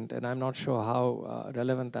remained, and I'm not sure how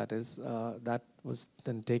relevant that is, that was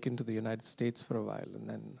then taken to the United States for a while. And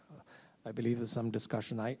then I believe there's some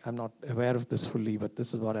discussion. I'm not aware of this fully, but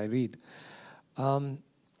this is what I read.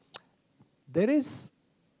 There is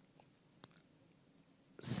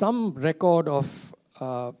some record of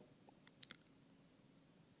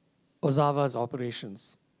Ozawa's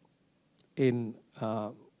operations in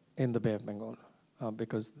the Bay of Bengal,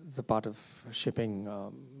 because it's a part of shipping,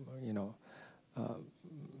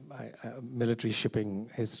 military shipping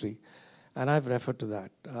history. And I've referred to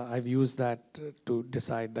that. I've used that to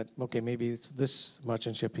decide that, okay, maybe it's this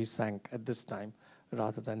merchant ship he sank at this time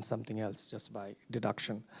rather than something else, just by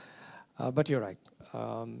deduction. But you're right.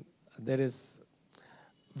 There is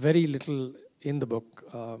very little in the book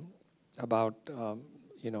about,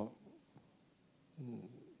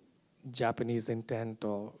 Japanese intent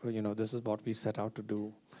or, this is what we set out to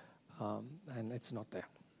do. And it's not there.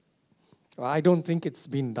 I don't think it's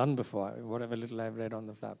been done before, whatever little I've read on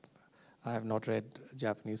the flap. I have not read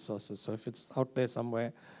Japanese sources. So if it's out there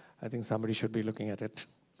somewhere, I think somebody should be looking at it.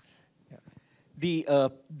 Yeah.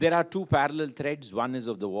 There are two parallel threads. One is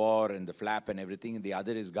of the war and the flap and everything. The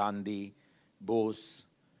other is Gandhi, Bose,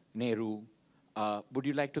 Nehru. Would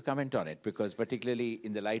you like to comment on it? Because particularly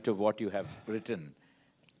in the light of what you have written.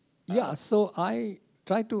 Yeah, so I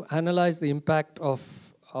try to analyze the impact of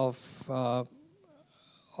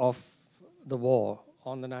the war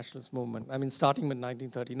on the nationalist movement. I mean, starting with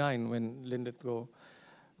 1939, when Lindithgow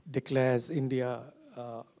declares India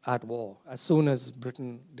at war. As soon as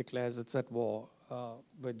Britain declares it's at war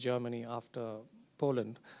with Germany after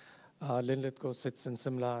Poland, Lindithgow sits in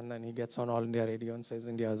Simla and then he gets on All India Radio and says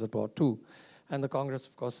India is at war too. And the Congress,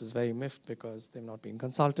 of course, is very miffed because they've not been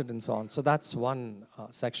consulted and so on. So that's one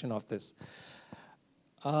section of this.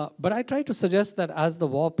 But I try to suggest that as the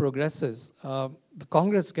war progresses, the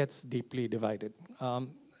Congress gets deeply divided.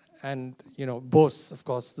 And, Bose, of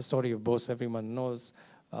course, the story of Bose everyone knows.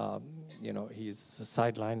 He's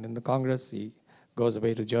sidelined in the Congress. He goes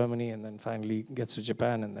away to Germany and then finally gets to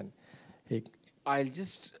Japan and then he...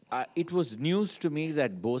 it was news to me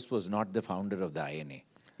that Bose was not the founder of the INA.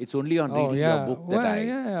 It's only on reading your book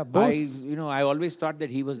that Bose, I always thought that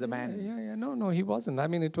he was the man. No, he wasn't. I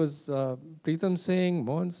mean, it was Pritam Singh,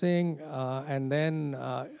 Mohan Singh, and then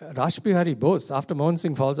Rashbihari Bose. After Mohan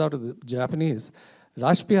Singh falls out of the Japanese,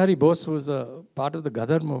 Rashbihari Bose, who was a part of the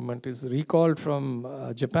Ghadar movement, is recalled from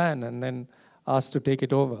Japan and then asked to take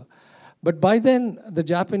it over. But by then, the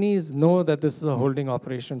Japanese know that this is a holding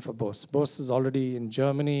operation for Bose. Bose is already in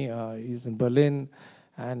Germany. He's in Berlin.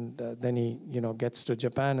 And then he, gets to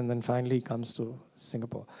Japan and then finally comes to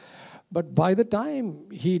Singapore. But by the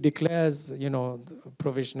time he declares, the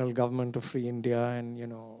provisional government of free India and,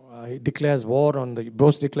 he declares war on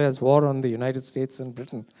Bose declares war on the United States and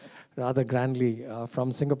Britain, rather grandly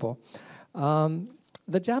from Singapore.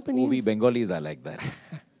 The Japanese... We Bengalis are like that.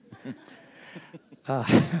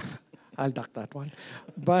 I'll duck that one.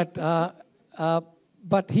 But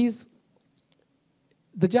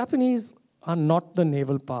the Japanese are not the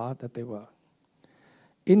naval power that they were.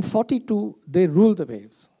 In 42, they ruled the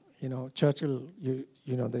waves. Churchill,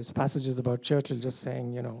 there's passages about Churchill just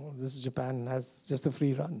saying, this Japan has just a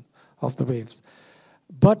free run of the waves.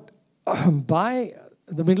 But by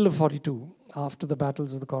the middle of 42, after the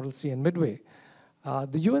battles of the Coral Sea and Midway,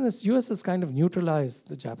 the US has kind of neutralized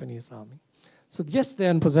the Japanese army. So yes, they're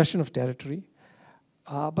in possession of territory,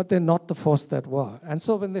 but they're not the force that were. And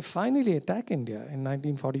so when they finally attack India in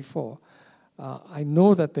 1944, I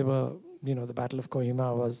know that they were, the Battle of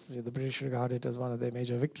Kohima was, the British regarded as one of their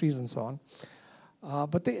major victories and so on.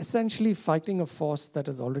 But they're essentially fighting a force that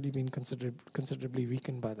has already been considerably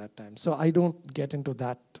weakened by that time. So I don't get into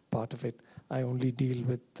that part of it. I only deal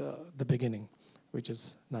with the beginning, which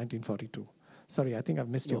is 1942. Sorry, I think I've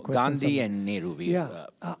missed your question. Gandhi and Nehru.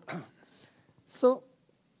 So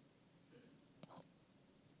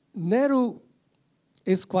Nehru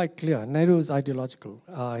is quite clear. Nehru is ideological.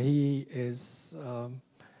 He is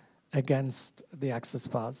against the Axis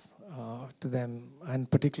powers to them, and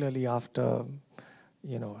particularly after,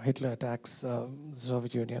 Hitler attacks the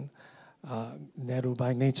Soviet Union. Nehru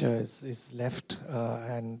by nature is left,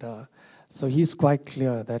 and so he's quite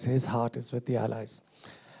clear that his heart is with the Allies.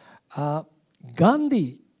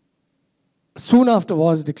 Gandhi, soon after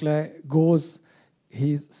war is declared,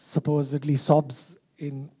 he supposedly sobs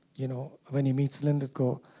in, when he meets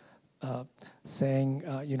Lindithgow, saying,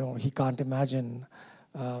 he can't imagine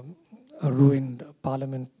a ruined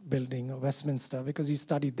parliament building, Westminster, because he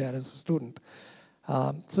studied there as a student.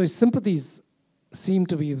 So his sympathies seem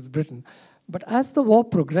to be with Britain. But as the war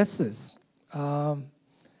progresses, and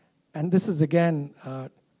this is again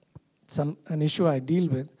an issue I deal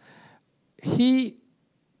with, he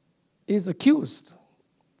is accused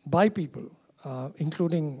by people,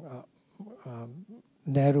 including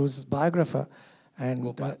Nehru's biographer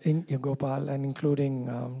and Gopal, and including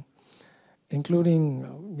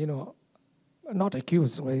not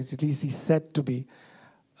accused, or at least he's said to be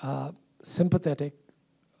sympathetic,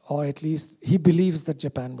 or at least he believes that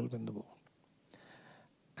Japan will win the war.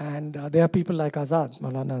 And there are people like Azad,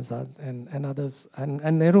 Maulana Azad, and others,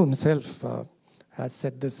 and Nehru himself has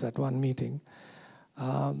said this at one meeting,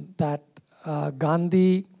 that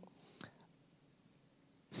Gandhi...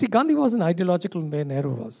 See, Gandhi was an ideological way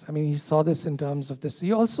Nehru was. I mean, he saw this in terms of this.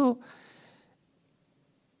 He also,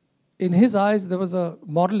 in his eyes, there was a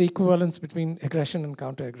moral equivalence between aggression and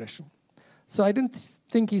counter-aggression. So I didn't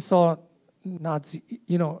think he saw Nazi,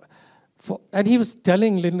 and he was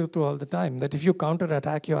telling Lindutu all the time that if you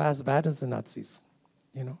counter-attack, you're as bad as the Nazis,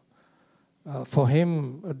 For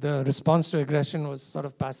him, the response to aggression was sort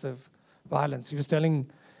of passive violence. He was telling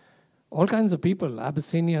all kinds of people,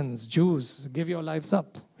 Abyssinians, Jews, give your lives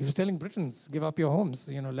up. He was telling Britons, give up your homes,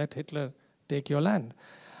 let Hitler take your land.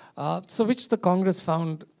 So which the Congress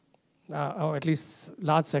found, or at least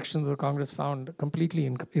large sections of the Congress found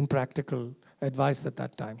completely impractical advice at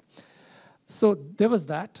that time. So there was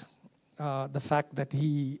that, the fact that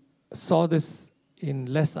he saw this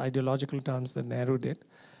in less ideological terms than Nehru did.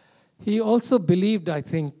 He also believed, I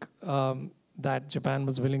think, that Japan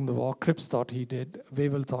was winning the war. Cripps thought he did.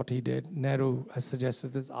 Wavell thought he did. Nehru has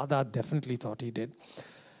suggested this. Azad definitely thought he did.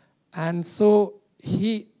 And so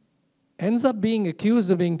he ends up being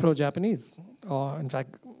accused of being pro-Japanese. Or in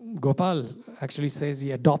fact, Gopal actually says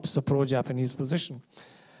he adopts a pro-Japanese position.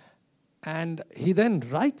 And he then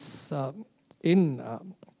writes in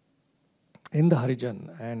the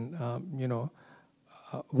Harijan and,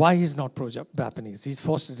 why he's not pro-Japanese. He's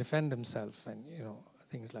forced to defend himself and,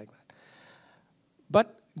 things like that.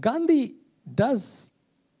 But Gandhi does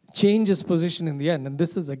change his position in the end. And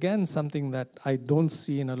this is, again, something that I don't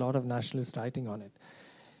see in a lot of nationalist writing on it.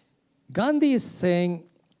 Gandhi is saying,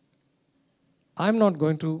 I'm not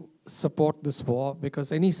going to support this war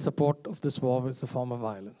because any support of this war is a form of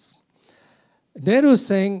violence. Nehru is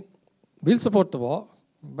saying, we'll support the war,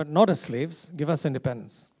 but not as slaves. Give us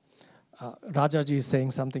independence. Rajaji is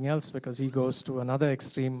saying something else because he goes to another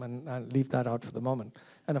extreme, and I'll leave that out for the moment.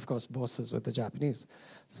 And of course, Bose is with the Japanese.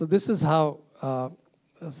 So this is how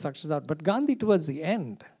it structures out. But Gandhi, towards the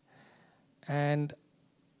end, and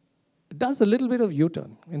does a little bit of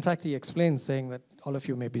U-turn. In fact, he explains, saying that all of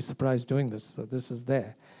you may be surprised doing this, so this is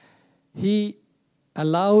there. He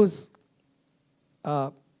allows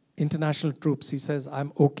international troops. He says,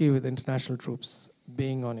 I'm okay with international troops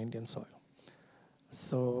being on Indian soil.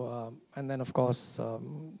 So, and then of course,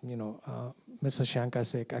 Mr. Shankar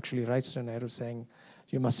Sek actually writes to Nehru saying,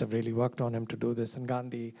 you must have really worked on him to do this. And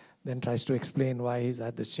Gandhi then tries to explain why he's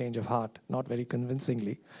had this change of heart, not very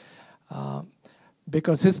convincingly.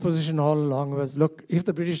 Because his position all along was, look, if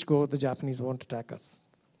the British go, the Japanese won't attack us.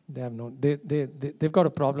 They've got a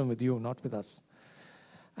problem with you, not with us.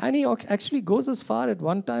 And he actually goes as far at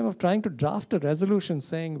one time of trying to draft a resolution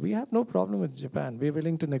saying, we have no problem with Japan. We're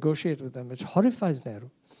willing to negotiate with them, which horrifies Nehru.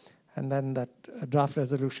 And then that draft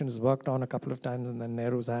resolution is worked on a couple of times, and then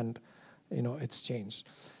Nehru's hand, it's changed.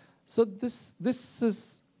 So this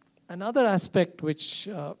is another aspect which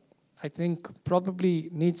I think probably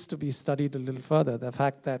needs to be studied a little further. The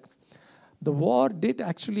fact that the war did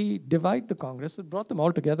actually divide the Congress. It brought them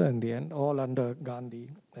all together in the end, all under Gandhi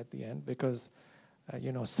at the end, because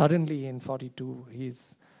suddenly in 42,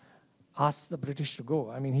 he's asked the British to go.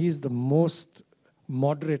 I mean, he's the most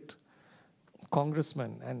moderate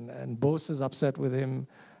congressman, and Bose is upset with him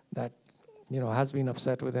that, has been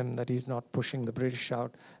upset with him that he's not pushing the British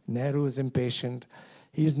out. Nehru is impatient.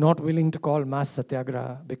 He's not willing to call mass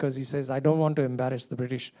satyagraha because he says, I don't want to embarrass the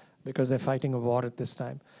British because they're fighting a war at this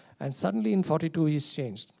time. And suddenly in 42, he's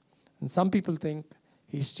changed. And some people think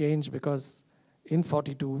he's changed because in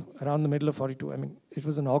 42, around the middle of 42, I mean, it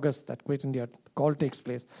was in August that Quit India call takes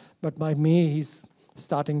place. But by May, he's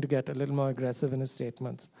starting to get a little more aggressive in his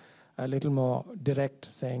statements, a little more direct,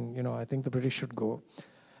 saying, I think the British should go.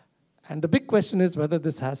 And the big question is whether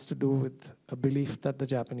this has to do with a belief that the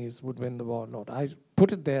Japanese would win the war or not. I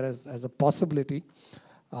put it there as a possibility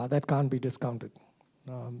that can't be discounted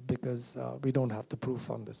because we don't have the proof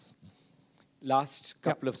on this. Last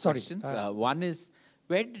couple of questions. One is,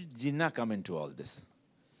 where did Jinnah come into all this?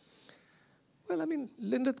 Well, I mean,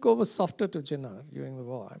 Lindithgo was softer to Jinnah during the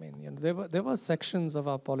war. I mean, there were sections of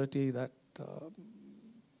our polity that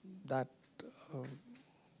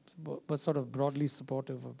was sort of broadly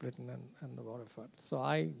supportive of Britain and the war effort. So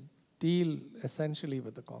I deal essentially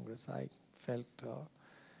with the Congress. I felt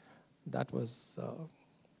that was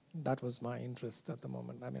my interest at the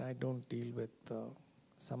moment. I mean, I don't deal with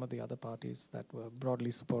some of the other parties that were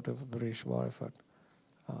broadly supportive of the British war effort.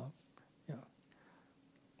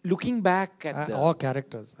 Looking back at or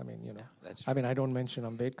characters, I mean, that's I mean, I don't mention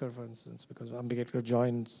Ambedkar, for instance, because Ambedkar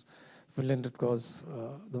joins Lindithgo's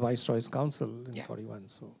the Viceroy's Council in 41,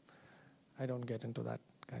 so I don't get into that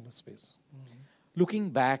kind of space. Looking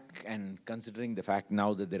back and considering the fact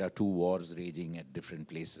now that there are two wars raging at different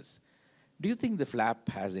places, do you think the flap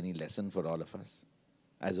has any lesson for all of us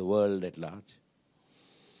as a world at large?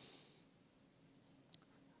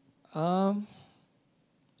 I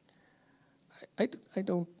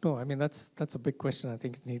don't know. I mean, that's a big question. I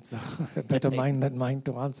think it needs a better mind than mine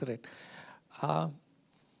to answer it. But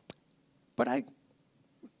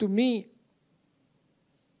to me,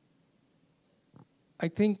 I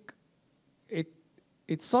think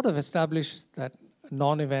it sort of established that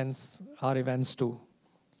non-events are events too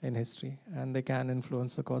in history, and they can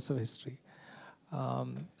influence the course of history.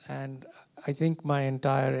 And I think my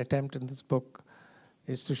entire attempt in this book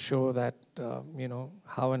is to show that,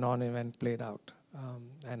 how a non-event played out,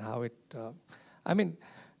 and how it,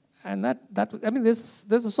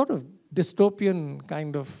 there's a sort of dystopian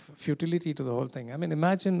kind of futility to the whole thing. I mean,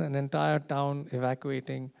 imagine an entire town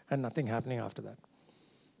evacuating and nothing happening after that.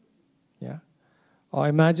 Yeah? Or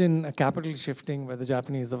imagine a capital shifting where the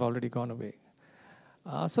Japanese have already gone away.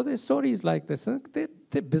 So there's stories like this.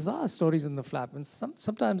 They're bizarre stories in the flap, and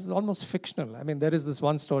sometimes it's almost fictional. I mean, there is this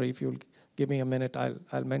one story, if you'll give me a minute,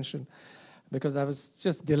 I'll mention, because I was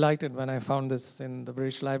just delighted when I found this in the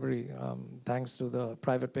British Library, thanks to the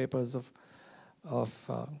private papers of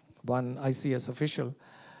one ICS official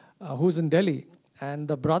who's in Delhi. And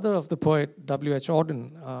the brother of the poet W.H.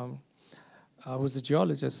 Auden, who's a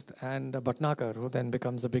geologist, and Bhatnagar, who then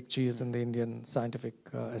becomes a big cheese in the Indian scientific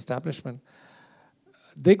establishment,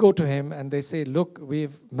 they go to him and they say, look,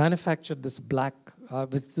 we've manufactured this black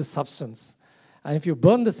with this substance. And if you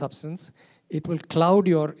burn the substance, it will cloud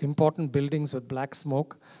your important buildings with black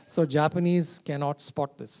smoke, so Japanese cannot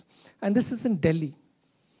spot this. And this is in Delhi.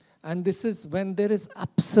 And this is when there is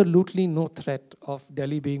absolutely no threat of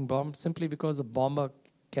Delhi being bombed, simply because a bomber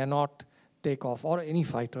cannot take off, or any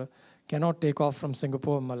fighter cannot take off from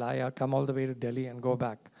Singapore, Malaya, come all the way to Delhi and go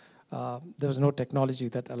back. There was no technology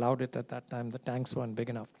that allowed it at that time. The tanks weren't big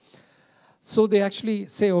enough. So they actually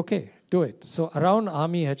say, okay, do it. So around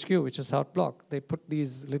Army HQ, which is South Block, they put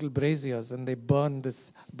these little braziers and they burn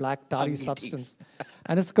this black tarry substance.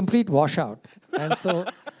 And it's a complete washout. And so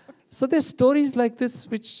there's stories like this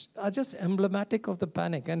which are just emblematic of the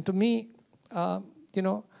panic. And to me, they're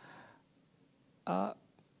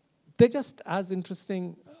just as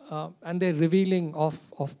interesting, and they're revealing of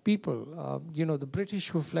people. The British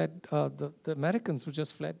who fled, the Americans who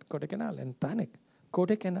just fled Kodaikanal in panic.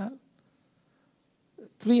 Kodaikanal?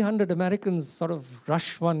 300 Americans sort of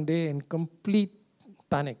rush one day in complete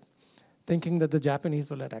panic, thinking that the Japanese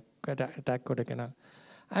will attack Kodaikanal.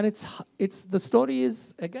 And the story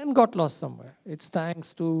is, again, got lost somewhere. It's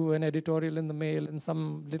thanks to an editorial in the Mail and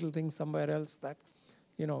some little thing somewhere else that,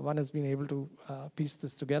 one has been able to piece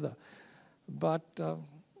this together. But,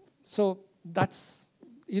 so that's,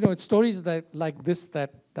 it's stories like this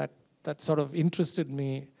that sort of interested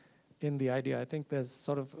me in the idea. I think there's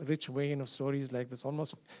sort of a rich vein of stories like this,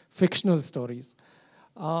 almost fictional stories.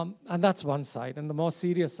 And that's one side. And the more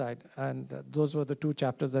serious side, and those were the two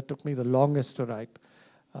chapters that took me the longest to write.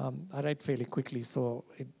 I write fairly quickly, so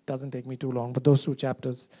it doesn't take me too long. But those two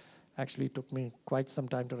chapters actually took me quite some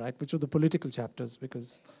time to write, which were the political chapters,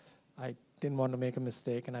 because I didn't want to make a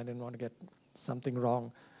mistake and I didn't want to get something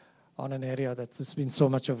wrong on an area that's just been so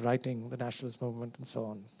much of writing, the nationalist movement and so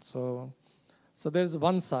on. So there's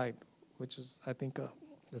one side, which is, I think, a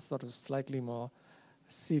sort of slightly more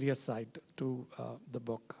serious side to the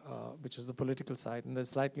book, which is the political side. And there's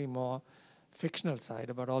slightly more fictional side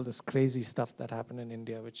about all this crazy stuff that happened in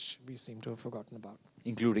India, which we seem to have forgotten about.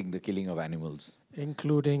 Including the killing of animals.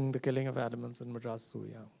 Including the killing of animals in Madras Zoo,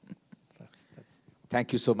 yeah. That's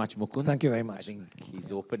Thank you so much, Mukund. Thank you very much. I think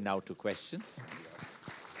he's open now to questions.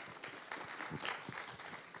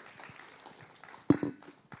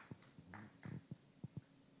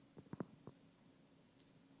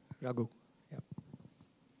 Raghu. Yeah.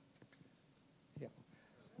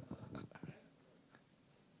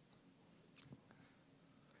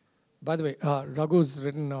 By the way, Raghu's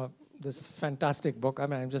written this fantastic book. I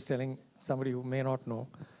mean, I'm just telling somebody who may not know,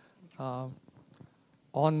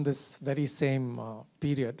 on this very same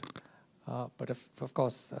period. But of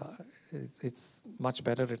course, it's much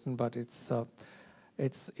better written, but it's sort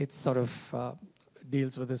of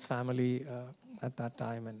deals with his family at that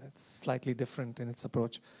time, and it's slightly different in its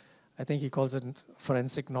approach. I think he calls it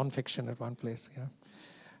forensic nonfiction at one place. Yeah.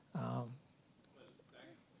 Well, thank you very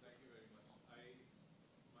much. My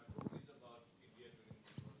book is about India during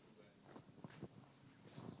World War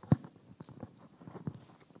II.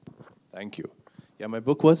 Thank you. Yeah, my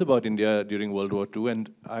book was about India during World War II, and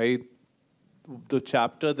the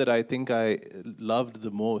chapter that I think I loved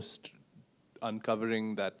the most,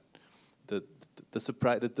 uncovering that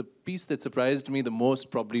the piece that surprised me the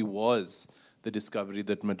most probably was the discovery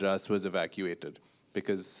that Madras was evacuated,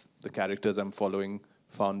 because the characters I'm following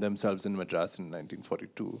found themselves in Madras in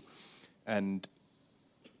 1942. And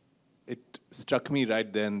it struck me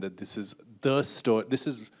right then that this is the story. This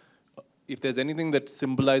is, if there's anything that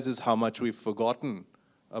symbolizes how much we've forgotten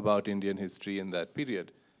about Indian history in that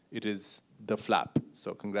period, it is the flap.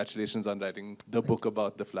 So congratulations on writing the book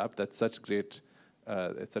about the flap. That's such great,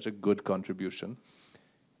 it's such a good contribution.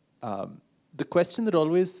 The question that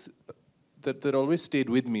always stayed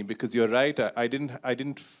with me, because you're right, I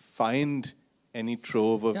didn't find any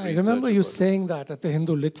trove of research. I remember you saying that at the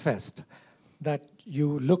Hindu Lit Fest, that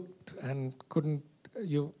you looked and couldn't.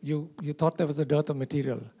 You thought there was a dearth of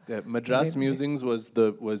material. The Madras Musings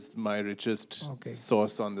was my richest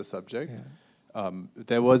source on the subject. Yeah.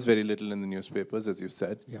 There was very little in the newspapers, as you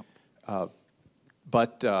said. Yeah.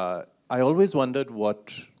 But I always wondered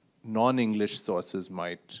what non-English sources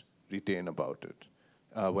might retain about it,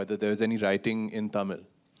 whether there was any writing in Tamil.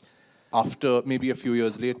 After, maybe a few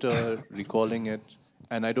years later, recalling it.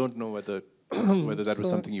 And I don't know whether that was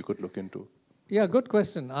something you could look into. Yeah, good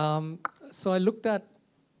question. So I looked at,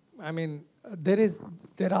 I mean, there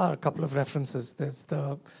are a couple of references. There's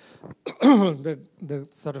the the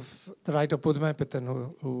sort of the writer Pudhmai Pittan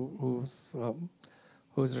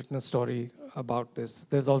who's written a story about this.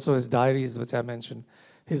 There's also his diaries, which I mentioned.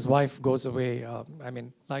 His wife goes away. I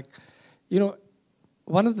mean, like, you know,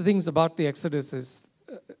 one of the things about the Exodus is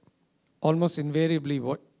almost invariably,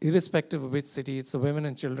 irrespective of which city, it's the women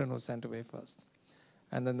and children who are sent away first,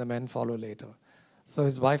 and then the men follow later. So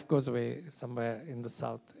his wife goes away somewhere in the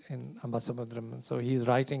south, in Ambasamudram, and so he's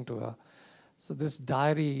writing to her. So this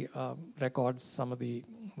diary records some of the,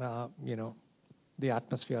 you know, the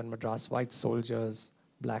atmosphere in Madras, white soldiers,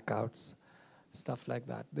 blackouts, stuff like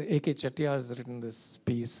that. The A.K. Chettiar has written this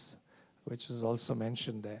piece, which is also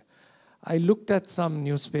mentioned there. I looked at some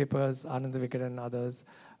newspapers, Anand Vikat and others,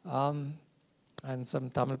 and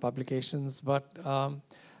some Tamil publications, but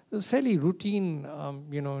there's fairly routine,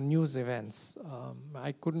 you know, news events.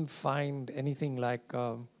 I couldn't find anything like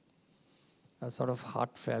a sort of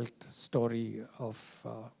heartfelt story of,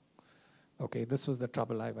 okay, this was the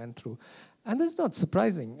trouble I went through. And this is not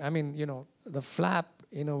surprising. I mean, you know, the flap,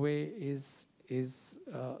 in a way, is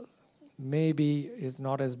maybe is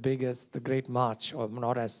not as big as the Great March, or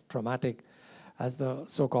not as traumatic as the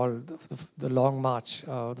so-called the Long March,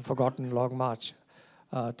 the forgotten Long March,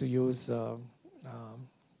 to use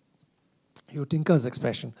Hugh Tinker's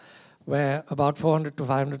expression, where about 400 to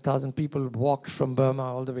 500,000 people walked from Burma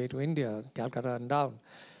all the way to India, Calcutta and down.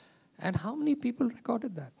 And how many people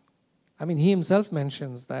recorded that? I mean, he himself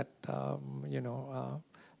mentions that, you know,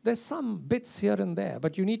 there's some bits here and there,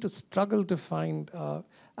 but you need to struggle to find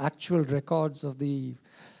actual records of the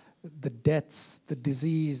deaths, the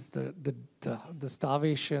disease, the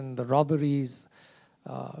starvation, the robberies,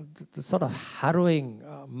 the sort of harrowing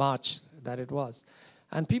march that it was.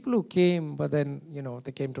 And people who came, but then, you know,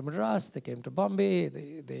 they came to Madras, they came to Bombay,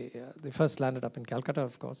 they first landed up in Calcutta,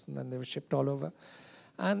 of course, and then they were shipped all over.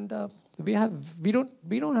 And we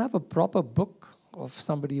don't have a proper book of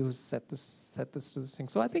somebody who's set this to this thing.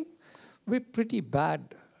 So I think we're pretty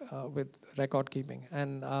bad with record keeping.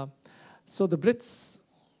 And so the Brits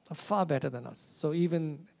are far better than us. So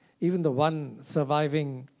even the one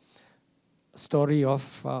surviving story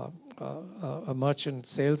of a merchant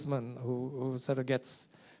salesman who sort of gets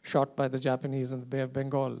shot by the Japanese in the Bay of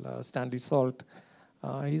Bengal, Stanley Salt,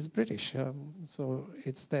 he's British. So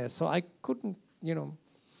it's there. So I couldn't, you know,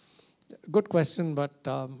 good question, but,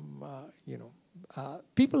 you know,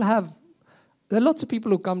 there are lots of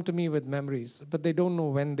people who come to me with memories, but they don't know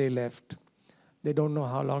when they left. They don't know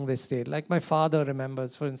how long they stayed. Like my father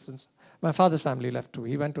remembers, for instance, my father's family left too.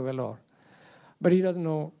 He went to Vellore. But he doesn't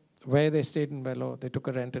know where they stayed in Vellore. They took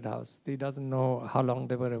a rented house. He doesn't know how long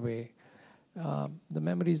they were away. The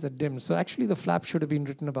memories are dim. So actually the flap should have been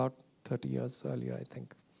written about 30 years earlier, I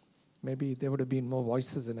think. Maybe there would have been more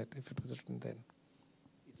voices in it if it was written then.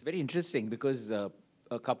 It's very interesting because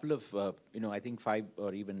a couple of, you know, I think 5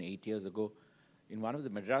 or even 8 years ago, in one of the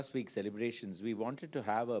Madras Week celebrations, we wanted to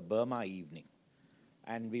have a Burma evening.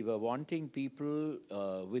 And we were wanting people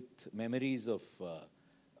with memories of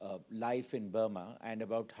life in Burma and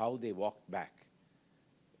about how they walked back.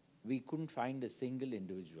 We couldn't find a single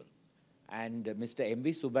individual. And Mr.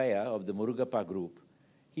 M.V. Subaya of the Murugappa group,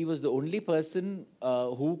 he was the only person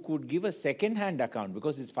who could give a second-hand account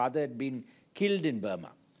because his father had been killed in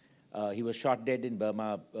Burma. He was shot dead in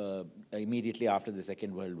Burma immediately after the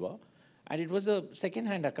Second World War. And it was a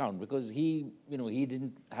second-hand account because he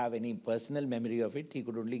didn't have any personal memory of it. He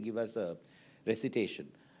could only give us a recitation.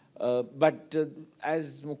 But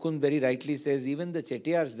as Mukund very rightly says, even the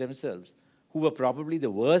Chettiars themselves, who were probably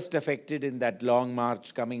the worst affected in that long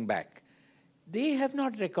march coming back, they have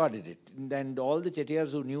not recorded it. And all the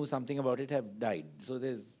Chettiars who knew something about it have died. So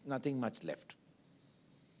there's nothing much left.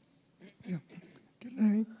 Yeah. Can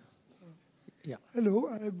I? Yeah. Hello,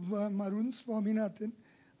 I'm Arun Swaminathan.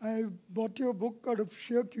 I bought your book out of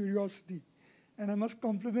sheer curiosity. And I must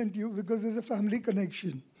compliment you because there's a family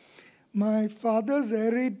connection. My father's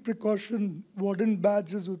air raid precaution warden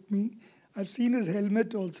badge is with me. I've seen his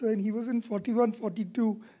helmet also, and he was in 41,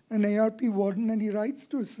 42, an ARP warden, and he writes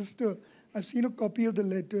to his sister. I've seen a copy of the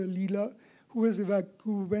letter, Leela,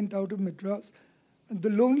 who went out of Madras. And the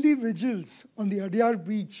lonely vigils on the Adyar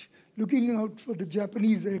beach, looking out for the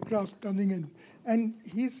Japanese aircraft coming in. And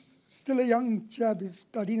he's still a young chap, he's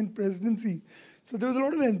studying in presidency. So there was a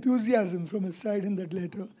lot of enthusiasm from his side in that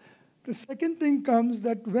letter. The second thing comes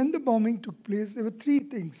that when the bombing took place, there were three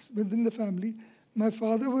things within the family. My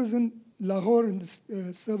father was in Lahore in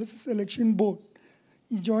the Services Selection Board.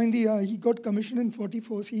 He joined he got commissioned in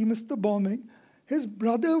 44, so he missed the bombing. His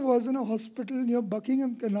brother was in a hospital near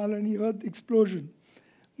Buckingham Canal and he heard the explosion.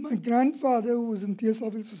 My grandfather, who was in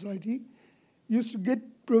Theosophical Society, used to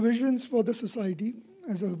get provisions for the society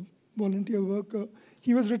as a volunteer worker.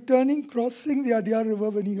 He was returning, crossing the Adyar River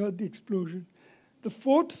when he heard the explosion. The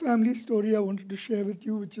fourth family story I wanted to share with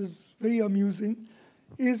you, which is very amusing,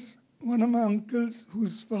 is one of my uncles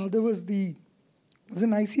whose father was an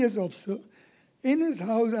ICS officer. In his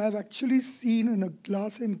house, I have actually seen in a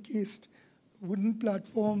glass-encased wooden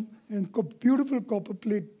platform and beautiful copper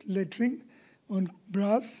plate lettering on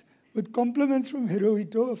brass with compliments from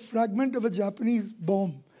Hirohito, a fragment of a Japanese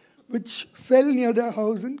bomb which fell near their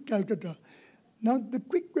house in Calcutta. Now, the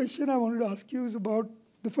quick question I wanted to ask you is about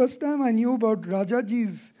the first time I knew about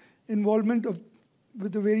Rajaji's involvement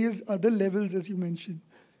with the various other levels, as you mentioned.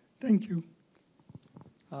 Thank you.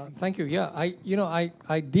 Thank you. Yeah,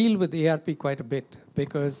 I deal with ARP quite a bit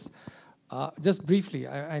because, just briefly,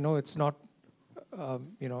 I know it's not,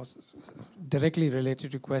 directly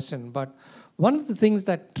related to question, but one of the things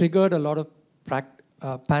that triggered a lot of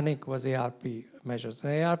panic was ARP measures.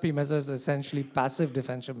 And ARP measures are essentially passive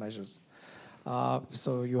defensive measures.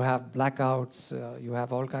 So you have blackouts, you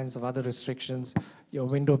have all kinds of other restrictions, your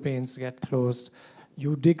window panes get closed,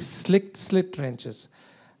 you dig slit trenches.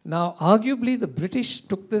 Now, arguably, the British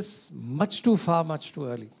took this much too far, much too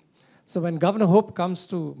early. So when Governor Hope comes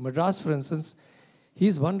to Madras, for instance,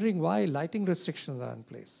 he's wondering why lighting restrictions are in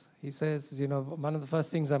place. He says, one of the first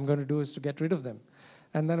things I'm going to do is to get rid of them.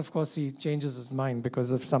 And then, of course, he changes his mind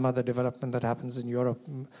because of some other development that happens in Europe,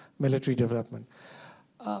 military development.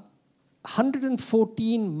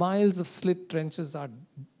 114 miles of slit trenches are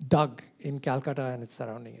dug in Calcutta and its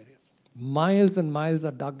surrounding areas. Miles and miles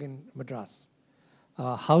are dug in Madras.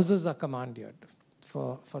 Houses are commandeered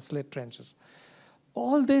for slit trenches.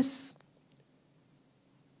 All this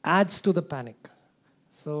adds to the panic.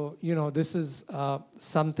 So, this is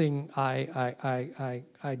something I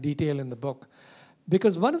detail in the book.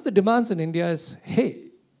 Because one of the demands in India is, hey,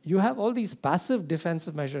 you have all these passive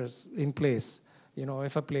defensive measures in place.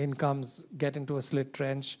 If a plane comes, get into a slit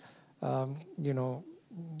trench,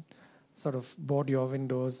 sort of board your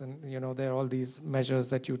windows, and there are all these measures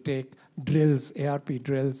that you take, drills, ARP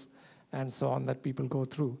drills, and so on that people go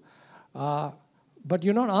through. But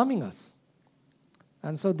you're not arming us.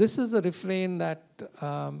 And so this is a refrain that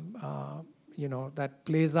that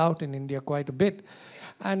plays out in India quite a bit,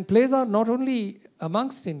 and plays out not only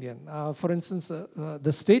amongst Indian. For instance,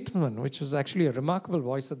 the Statesman, which was actually a remarkable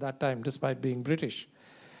voice at that time, despite being British,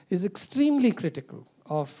 is extremely critical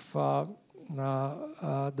of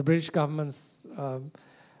the British government's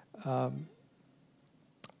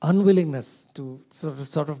unwillingness to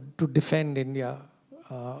sort of to defend India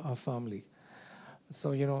firmly.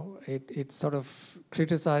 So, it sort of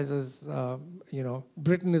criticizes,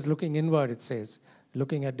 Britain is looking inward, it says,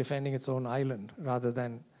 looking at defending its own island rather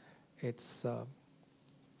than its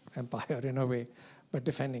empire in a way, but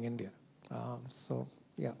defending India. So,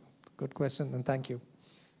 yeah, good question, and thank you.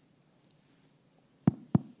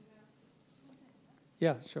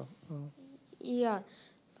 Yeah, sure. Yeah,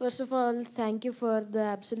 first of all, thank you for the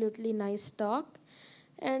absolutely nice talk.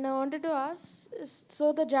 And I wanted to ask,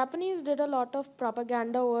 so the Japanese did a lot of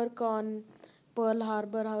propaganda work on Pearl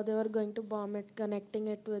Harbor, how they were going to bomb it, connecting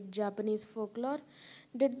it with Japanese folklore.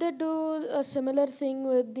 Did they do a similar thing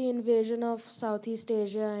with the invasion of Southeast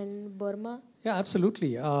Asia and Burma? Yeah,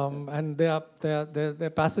 absolutely. And there are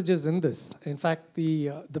passages in this. In fact,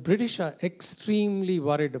 the British are extremely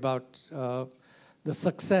worried about the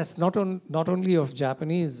success, not only of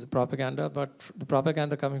Japanese propaganda, but the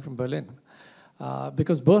propaganda coming from Berlin.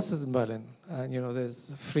 because Bose is in Berlin, and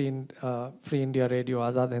there's Free India Radio,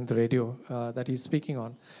 Azad Hind Radio that he's speaking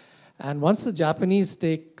on. And once the Japanese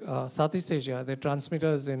take Southeast Asia, their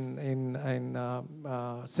transmitters in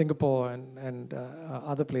Singapore and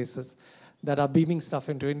other places that are beaming stuff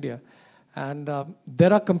into India. And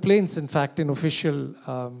there are complaints, in fact, in official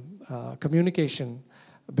communication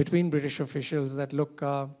between British officials that, look,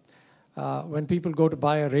 when people go to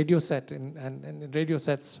buy a radio set, and radio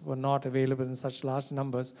sets were not available in such large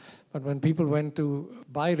numbers, but when people went to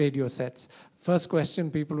buy radio sets, first question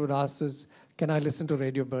people would ask is, can I listen to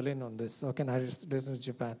Radio Berlin on this, or can I listen to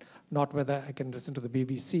Japan? Not whether I can listen to the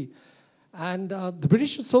BBC. And the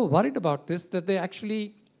British are so worried about this that they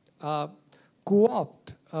actually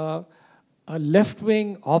co-opt a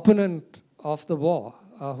left-wing opponent of the war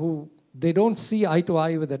who they don't see eye to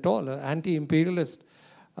eye with at all, an anti-imperialist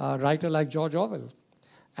writer like George Orwell.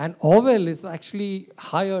 And Orwell is actually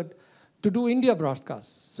hired to do India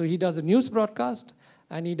broadcasts. So he does a news broadcast,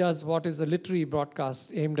 and he does what is a literary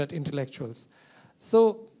broadcast aimed at intellectuals.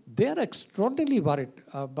 So they are extraordinarily worried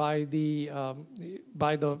by the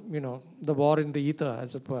war in the ether,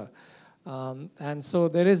 as it were. And so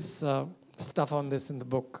there is stuff on this in the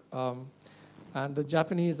book. And the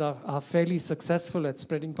Japanese are fairly successful at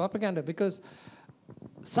spreading propaganda, because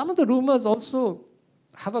some of the rumors also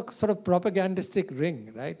have a sort of propagandistic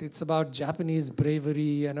ring, right? It's about Japanese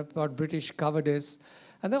bravery and about British cowardice.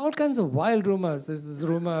 And there are all kinds of wild rumors. There's this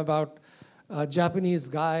rumor about a Japanese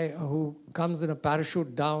guy who comes in a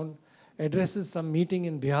parachute down, addresses some meeting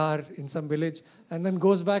in Bihar in some village, and then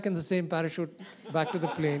goes back in the same parachute back to the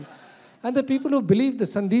plane. And the people who believe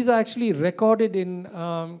this, and these are actually recorded in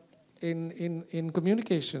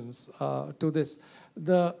communications to this.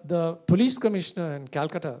 The police commissioner in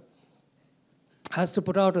Calcutta has to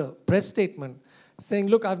put out a press statement saying,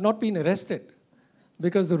 look, I've not been arrested.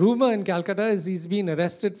 Because the rumor in Calcutta is he's been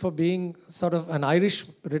arrested for being sort of an Irish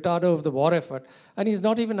retarder of the war effort. And he's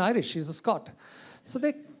not even Irish, he's a Scot. So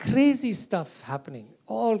there's crazy stuff happening.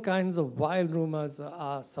 All kinds of wild rumors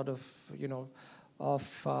are sort of,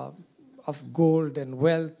 of gold and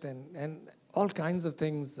wealth and all kinds of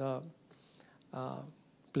things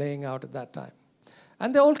playing out at that time.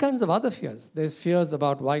 And there are all kinds of other fears. There's fears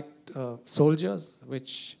about white soldiers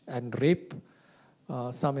and rape.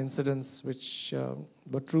 Some incidents which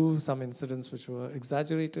were true, some incidents which were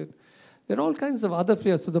exaggerated. There are all kinds of other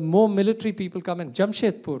fears. So the more military people come in,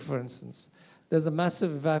 Jamshedpur, for instance, there's a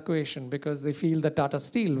massive evacuation because they feel that Tata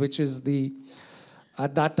Steel, which is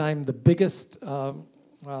at that time, the biggest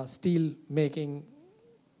steel-making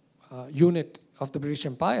unit of the British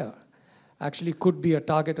Empire, actually could be a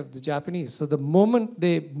target of the Japanese. So the moment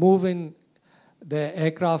they move in their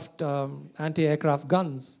aircraft, anti-aircraft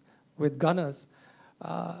guns with gunners,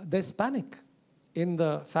 there's panic in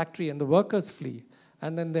the factory and the workers flee.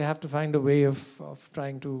 And then they have to find a way of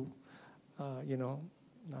trying to,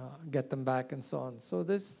 get them back and so on. So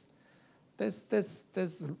there's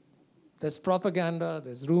propaganda,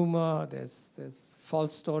 there's rumor, there's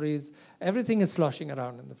false stories. Everything is sloshing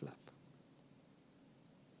around in the flap.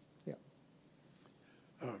 Yeah.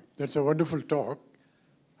 That's a wonderful talk.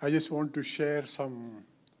 I just want to share some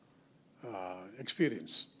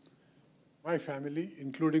experience. My family,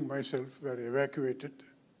 including myself, were evacuated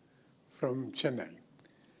from Chennai,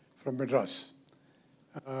 from Madras.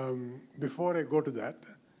 Before I go to that,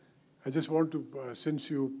 I just want to, since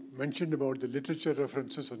you mentioned about the literature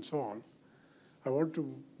references and so on, I want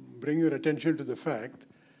to bring your attention to the fact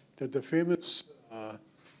that the famous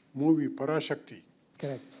movie Parashakti,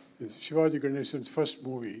 correct, is Shivaji Ganesan's first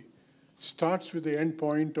movie, starts with the end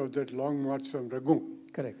point of that long march from Rangoon.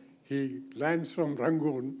 correct. He lands from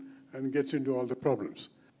Rangoon and gets into all the problems.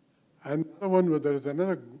 And the other one, there is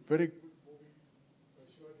another very good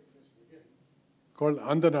movie called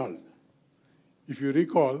Andanal. If you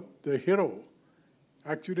recall, the hero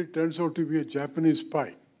actually turns out to be a Japanese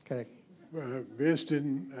spy. Correct. Based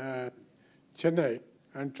in Chennai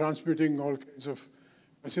and transmitting all kinds of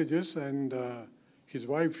messages, and his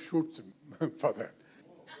wife shoots him for that.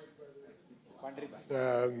 My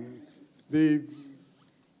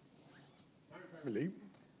family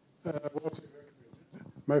was evacuated.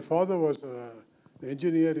 My father was an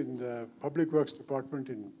engineer in the Public Works Department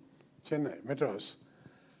in Chennai, Madras,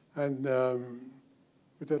 and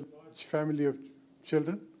with a large family of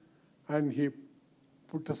children, and he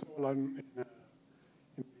put us all in the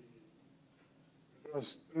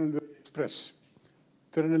Tirunelveli Express.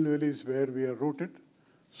 Tirunelveli is where we are routed,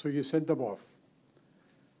 so he sent them off.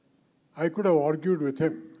 I could have argued with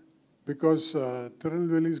him because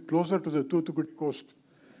Tirunelveli is closer to the Thoothukudi coast.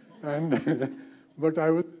 And but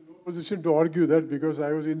I was in no position to argue that because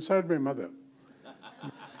I was inside my mother.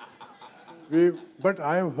 But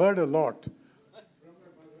I have heard a lot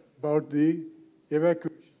about the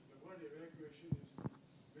evacuation. The word evacuation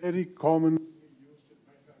is very commonly used in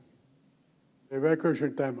my family. The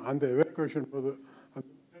evacuation time and the evacuation for the that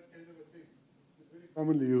kind of a thing is very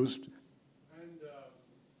commonly used. And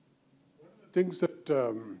one of the things that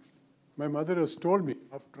my mother has told me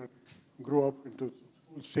after I grew up into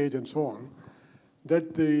school stage and so on,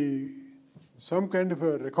 that some kind of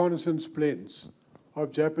a reconnaissance planes of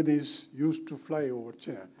Japanese used to fly over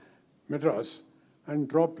Madras and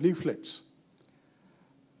drop leaflets.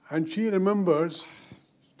 And she remembers,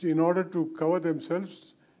 in order to cover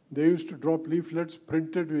themselves, they used to drop leaflets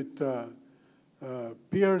printed with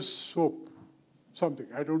Pierce soap, something.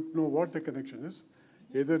 I don't know what the connection is.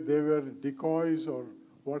 Either they were decoys or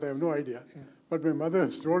what, I have no idea. Yeah. But my mother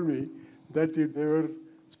has told me that they were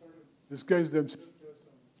sort of disguised themselves as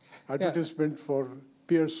some advertisement for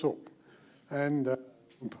Pierce soap. And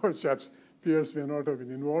perhaps Pierce may not have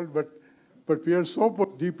been involved, but Pierce soap was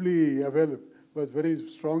deeply available, was very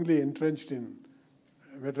strongly entrenched in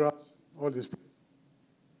Madras, all these places.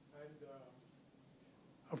 And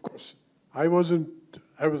of course, I was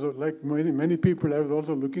like many people, I was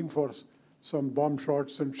also looking for some bomb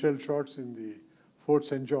shots and shell shots in the Fort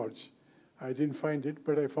St. George. I didn't find it,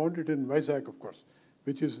 but I found it in Vizag, of course,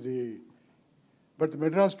 which is but the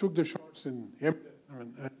Madras took the shots in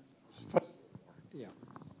first. Yeah.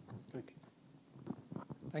 Thank you.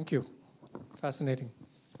 Thank you. Fascinating.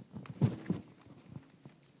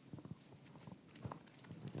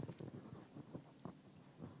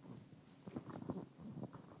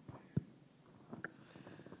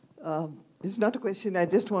 It's not a question. I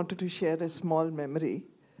just wanted to share a small memory.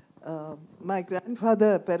 My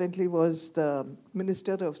grandfather apparently was the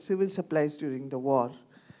Minister of Civil Supplies during the war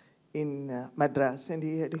in Madras, and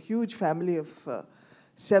he had a huge family of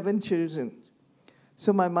 7 children.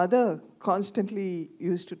 So my mother constantly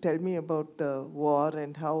used to tell me about the war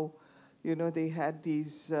and how, they had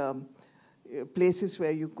these places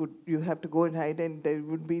where you have to go and hide, and there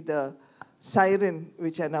would be the siren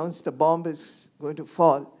which announced the bomb is going to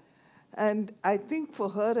fall. And I think for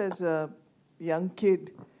her as a young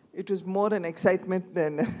kid, it was more an excitement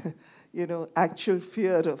than, actual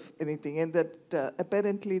fear of anything. And that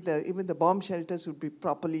apparently even the bomb shelters would be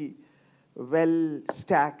properly well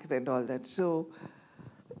stacked and all that. So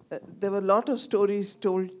there were a lot of stories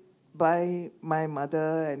told by my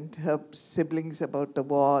mother and her siblings about the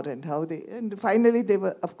war and how and finally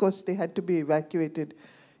of course, they had to be evacuated.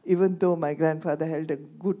 Even though my grandfather held a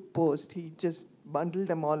good post, he just bundled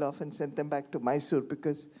them all off and sent them back to Mysore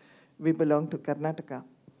because we belonged to Karnataka.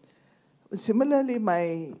 Similarly,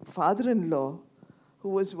 my father-in-law, who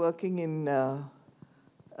was working in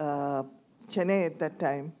Chennai at that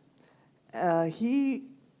time, he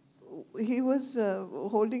was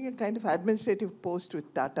holding a kind of administrative post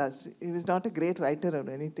with Tatas. He was not a great writer or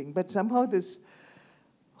anything, but somehow this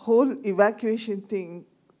whole evacuation thing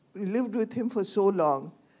lived with him for so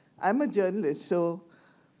long. I'm a journalist, so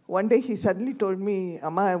one day he suddenly told me,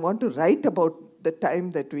 Amma, I want to write about the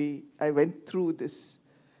time that I went through this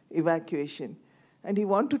evacuation. And he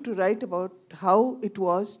wanted to write about how it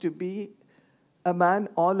was to be a man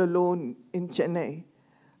all alone in Chennai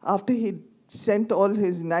after he'd sent all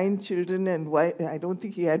his 9 children and I don't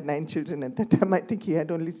think he had 9 children at that time. I think he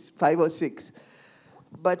had only 5 or 6.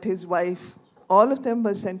 But his wife, all of them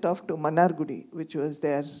were sent off to Manargudi, which was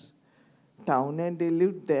their town, and they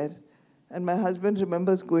lived there. And my husband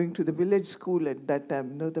remembers going to the village school at that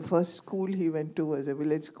time. The first school he went to was a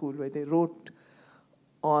village school where they wrote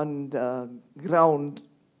on the ground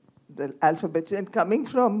the alphabets. And coming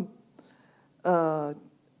from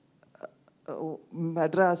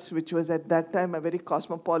Madras, which was at that time a very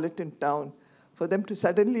cosmopolitan town, for them to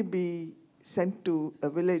suddenly be sent to a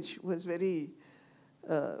village was very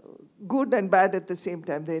good and bad at the same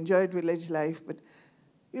time. They enjoyed village life, but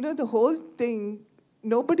the whole thing,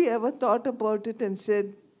 nobody ever thought about it and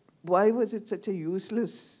said, why was it such a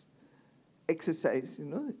useless exercise?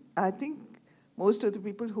 I think most of the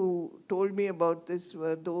people who told me about this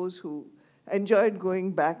were those who enjoyed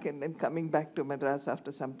going back and then coming back to Madras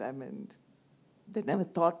after some time, and they never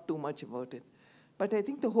thought too much about it. But I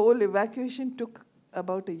think the whole evacuation took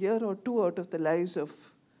about a year or 2 out of the lives of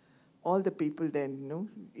all the people then.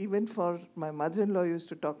 Even for my mother-in-law used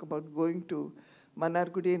to talk about going to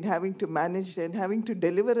Manargudi and having to manage and having to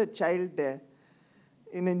deliver a child there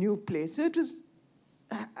in a new place. So it was,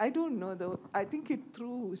 I don't know though, I think it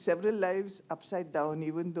threw several lives upside down,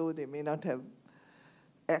 even though they may not have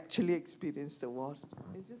actually experienced the war.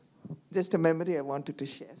 It's just a memory I wanted to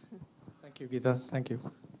share. Thank you, Geeta. Thank you.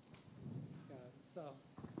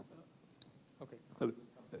 Hello.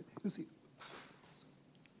 You see,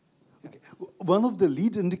 one of the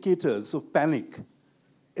lead indicators of panic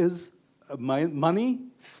is money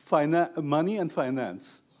and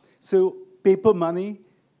finance. So paper money,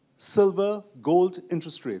 silver, gold,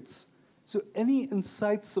 interest rates. So any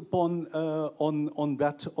insights upon on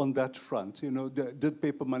that front? You know, did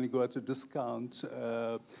paper money go at a discount?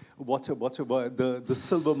 Whatever the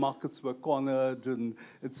silver markets were cornered, and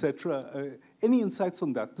etc. Any insights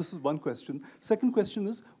on that? This is one question. Second question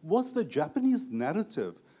is: was the Japanese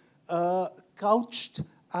narrative couched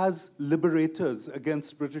as liberators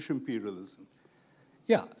against British imperialism?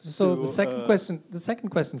 Yeah. So the second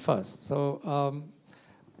question first. So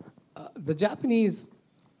the Japanese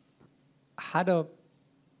had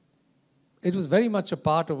it was very much a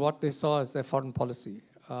part of what they saw as their foreign policy,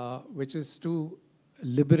 which is to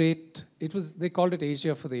liberate. They called it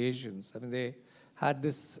Asia for the Asians. I mean, they had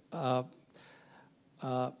this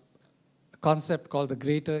concept called the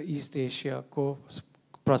Greater East Asia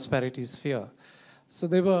Co-Prosperity Sphere. So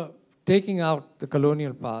they were taking out the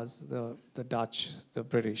colonial powers, the Dutch, the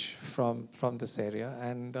British, from this area,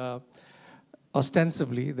 and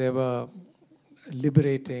ostensibly they were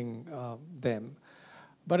liberating them.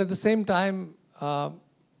 But at the same time,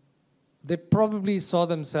 they probably saw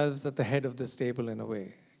themselves at the head of this table in a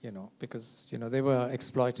way, you know, because, you know, they were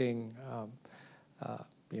exploiting,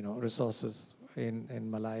 you know, resources in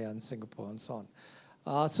Malaya and Singapore and so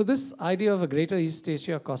on. So this idea of a Greater East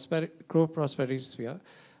Asia Co-Prosperity Sphere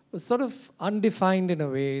was sort of undefined in a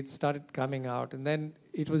way. It started coming out, and then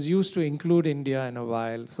it was used to include India in a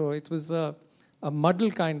while. So it was a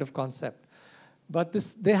muddled kind of concept. But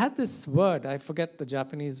they had this word, I forget the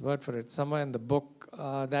Japanese word for it, somewhere in the book,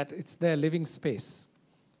 that it's their living space.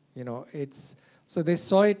 You know, so they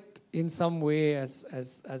saw it in some way as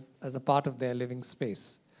a part of their living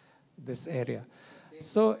space, this area.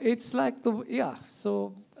 So it's like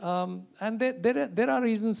so, and there are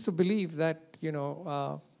reasons to believe that, you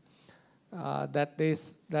know, that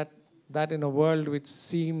in a world which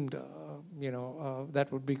seemed, you know,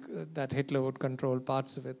 that Hitler would control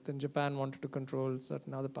parts of it, then Japan wanted to control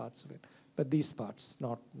certain other parts of it, but these parts,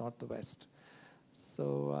 not the West.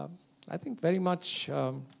 So I think very much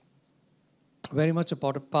a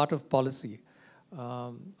part of policy,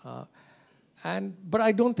 but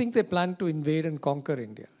I don't think they planned to invade and conquer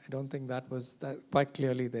India. I don't think that quite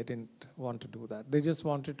clearly they didn't want to do that. They just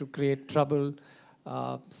wanted to create trouble,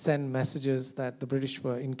 send messages that the British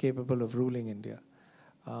were incapable of ruling India.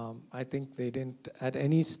 I think they didn't, at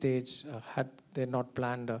any stage, had they not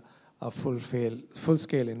planned a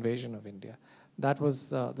full-scale invasion of India. That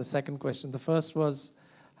was the second question. The first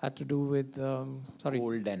had to do with,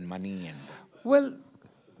 gold and money and. Well,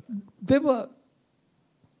 there were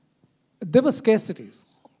scarcities.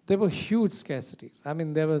 There were huge scarcities. I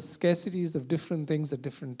mean, there were scarcities of different things at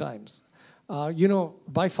different times. You know,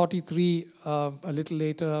 by 43, a little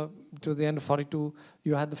later, to the end of 42,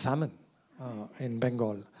 you had the famine in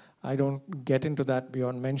Bengal. I don't get into that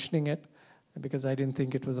beyond mentioning it, because I didn't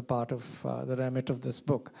think it was a part of the remit of this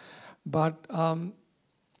book. But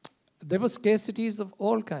there were scarcities of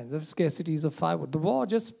all kinds. There were scarcities of firewood. The war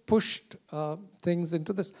just pushed things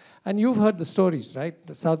into this. And you've heard the stories, right?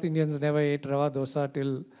 The South Indians never ate rava dosa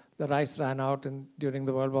till the rice ran out during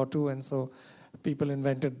the World War II, and so people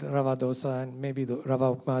invented the rava dosa and maybe the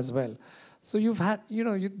rava upma as well. So you've had, you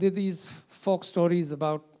know, these folk stories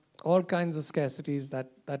about all kinds of scarcities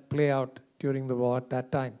that play out during the war at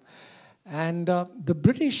that time. And the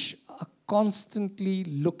British are constantly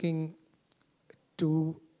looking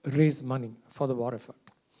to raise money for the war effort.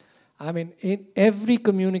 I mean, in every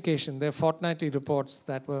communication, there are fortnightly reports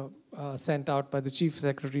that were sent out by the chief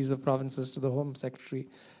secretaries of provinces to the Home Secretary.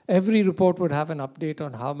 Every report would have an update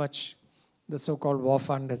on how much the so-called war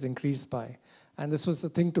fund has increased by. And this was the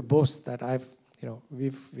thing to boast that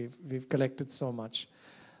we've collected so much.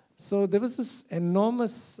 So there was this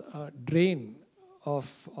enormous drain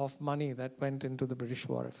of money that went into the British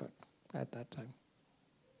war effort at that time.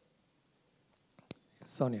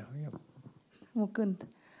 Sonia, yeah. Mukund,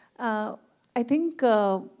 I think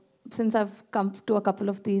since I've come to a couple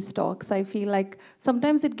of these talks, I feel like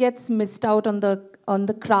sometimes it gets missed out on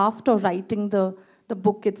the craft of writing the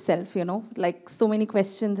book itself, you know, like so many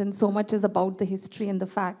questions and so much is about the history and the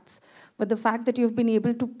facts. But the fact that you've been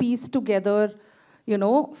able to piece together, you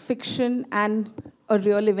know, fiction and a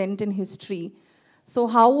real event in history. So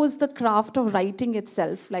how was the craft of writing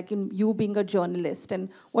itself, like in you being a journalist, and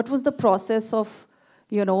what was the process of,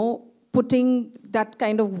 you know, putting that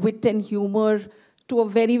kind of wit and humor to a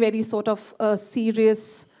very, very sort of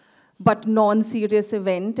serious but non-serious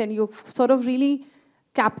event, and you sort of really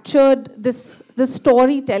captured this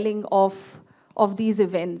storytelling of of these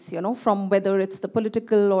events, from whether it's the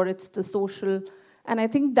political or it's the social. And I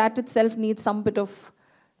think that itself needs some bit of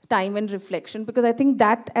time and reflection, because I think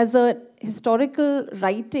that as a historical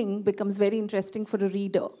writing becomes very interesting for a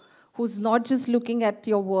reader who's not just looking at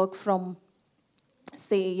your work from,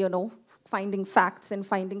 say, finding facts and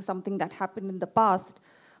finding something that happened in the past,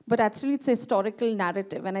 but actually it's a historical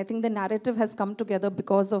narrative. And I think the narrative has come together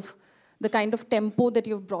because of the kind of tempo that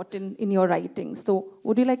you've brought in your writing. So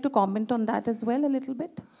would you like to comment on that as well a little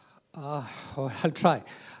bit? I'll try.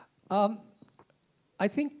 I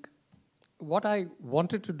think what I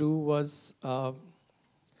wanted to do was to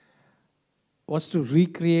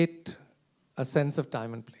recreate a sense of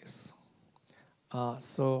time and place.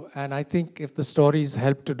 And I think if the stories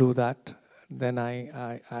help to do that, then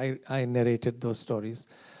I narrated those stories.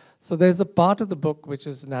 So there's a part of the book which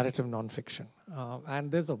is narrative nonfiction,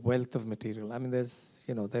 and there's a wealth of material. I mean, there's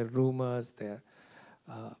there are rumors, there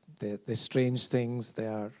are strange things.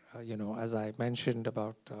 There are as I mentioned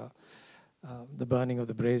about the burning of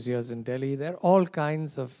the braziers in Delhi. There are all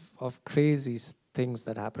kinds of crazy things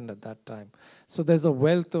that happened at that time. So there's a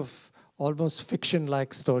wealth of almost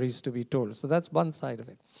fiction-like stories to be told. So that's one side of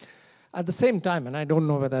it. At the same time, and I don't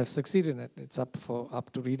know whether I've succeeded in it, it's up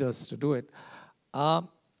to readers to do it,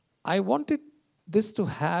 I wanted this to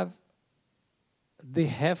have the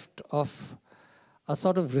heft of a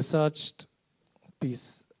sort of researched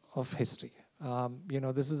piece of history.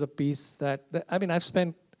 This is a piece that I've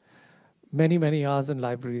spent many, many hours in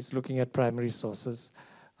libraries looking at primary sources.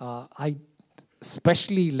 I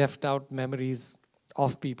especially left out memories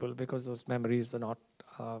of people because those memories are not,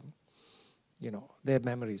 they're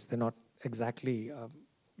memories. They're not exactly,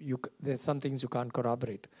 there's some things you can't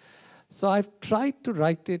corroborate. So I've tried to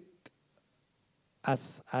write it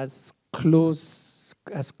as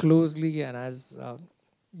closely and as,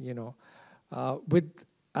 with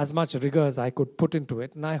as much rigor as I could put into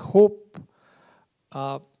it. And I hope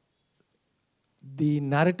the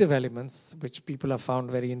narrative elements, which people have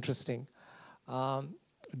found very interesting,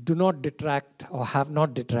 do not detract or have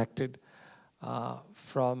not detracted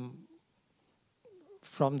from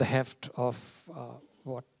the heft of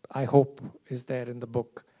what I hope is there in the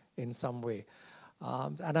book in some way.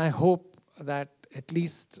 And I hope that at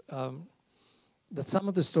least that some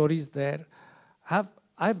of the stories there I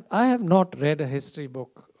have not read a history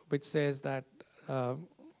book which says that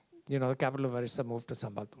the capital of Orissa moved to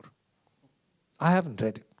Sambalpur. I haven't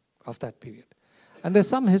read it of that period. And there's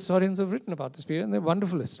some historians who've written about this period, and they're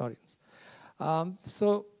wonderful historians.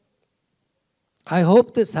 So I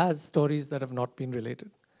hope this has stories that have not been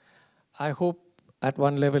related. I hope at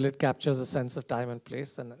one level it captures a sense of time and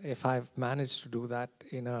place, and if I've managed to do that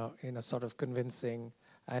in a sort of convincing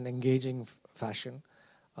and engaging fashion,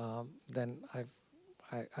 then I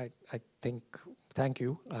think, thank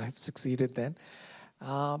you, I've succeeded then.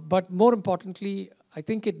 But more importantly, I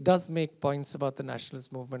think it does make points about the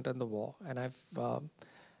nationalist movement and the war, and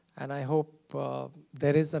I hope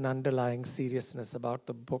there is an underlying seriousness about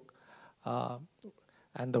the book,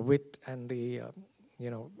 and the wit and the,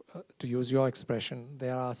 to use your expression,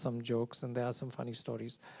 there are some jokes and there are some funny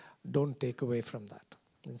stories. Don't take away from that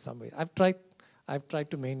in some way. I've tried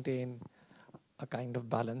to maintain a kind of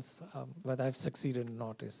balance. Whether I've succeeded or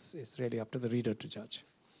not is really up to the reader to judge.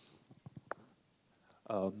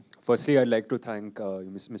 Firstly, I'd like to thank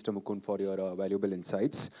Mr. Mukund for your valuable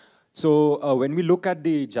insights. So when we look at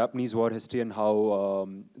the Japanese war history and how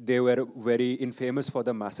they were very infamous for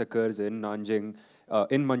the massacres in Nanjing,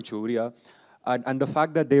 in Manchuria, and the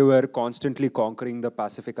fact that they were constantly conquering the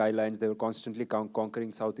Pacific Islands, they were constantly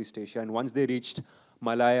conquering Southeast Asia, and once they reached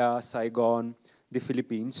Malaya, Saigon, the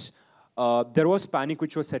Philippines, there was panic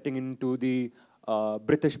which was setting into the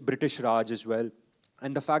British Raj as well.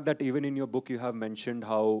 And the fact that even in your book you have mentioned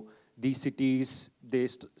how these cities, they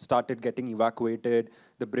started getting evacuated,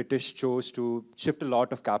 the British chose to shift a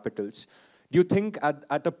lot of capitals. Do you think at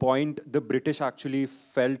a point the British actually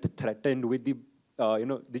felt threatened with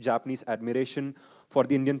the Japanese admiration for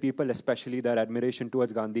the Indian people, especially their admiration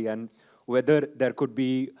towards Gandhi, and whether there could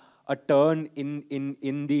be a turn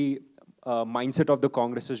in the mindset of the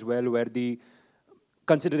Congress as well, where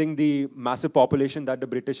considering the massive population that the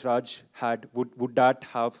British Raj had, would that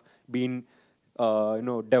have been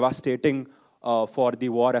devastating for the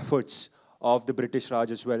war efforts of the British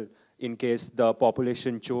Raj as well, in case the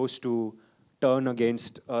population chose to turn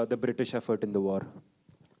against the British effort in the war?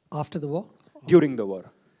 After the war? During the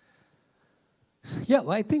war. Yeah,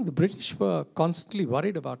 well, I think the British were constantly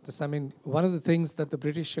worried about this. I mean, one of the things that the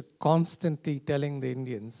British are constantly telling the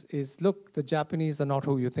Indians is, look, the Japanese are not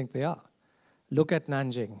who you think they are. Look at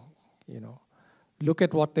Nanjing, Look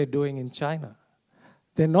at what they're doing in China.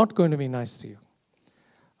 they're not going to be nice to you.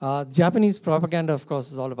 Japanese propaganda, of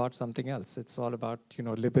course, is all about something else. It's all about,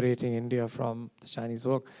 liberating India from the Chinese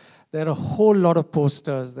work. There are a whole lot of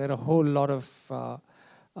posters. There are a whole lot of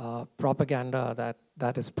propaganda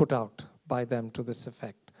that is put out by them to this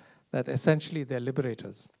effect, that essentially they're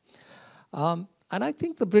liberators. And I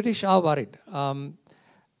think the British are worried.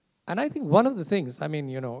 And I think one of the things,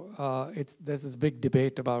 there's this big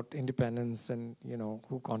debate about independence and,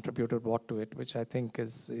 who contributed what to it, which I think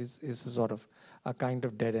is a sort of a kind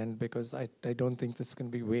of dead end, because I don't think this can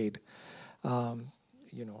be weighed,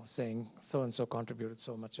 saying so-and-so contributed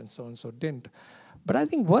so much and so-and-so didn't. But I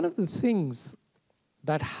think one of the things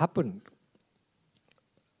that happened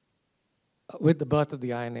with the birth of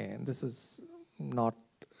the INA, and this is not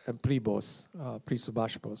pre-Bose,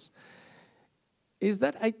 pre-Subhash Bose, is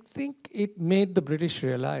that I think it made the British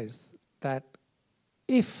realize that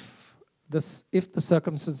if the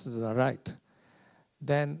circumstances are right,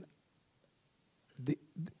 then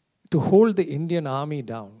to hold the Indian army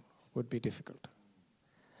down would be difficult.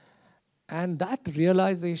 And that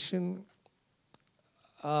realization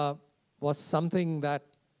was something that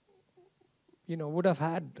would have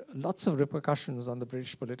had lots of repercussions on the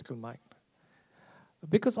British political mind,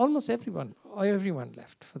 because almost everyone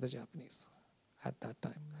left for the Japanese at that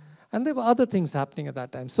time. And there were other things happening at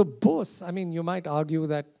that time. So Bose, you might argue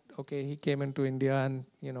that, okay, he came into India and,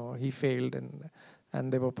 he failed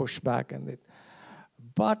and they were pushed back.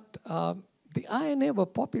 But the INA were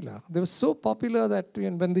popular. They were so popular that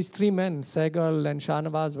when these three men, Sehgal and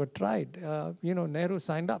Shahnawaz, were tried, Nehru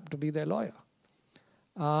signed up to be their lawyer.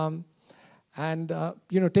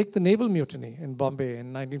 Take the naval mutiny in Bombay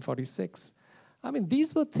in 1946.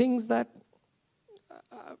 These were things that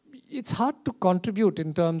it's hard to contribute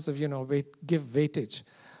in terms of, give weightage.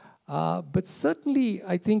 But certainly,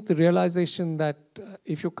 I think the realization that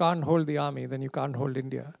if you can't hold the army, then you can't hold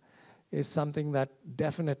India is something that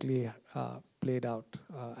definitely played out.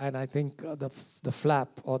 And I think the flap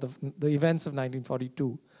or the events of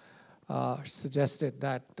 1942 suggested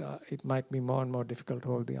that it might be more and more difficult to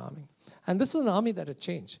hold the army. And this was an army that had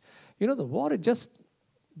changed.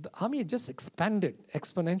 The army had just expanded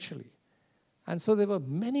exponentially. And so there were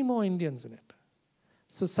many more Indians in it.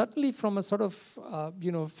 So suddenly from a sort of,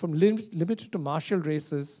 from limited to martial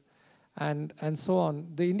races and so on,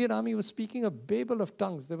 the Indian army was speaking a babel of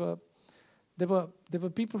tongues. There were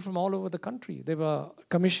people from all over the country. There were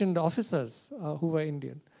commissioned officers who were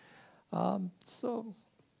Indian. So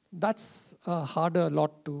that's a harder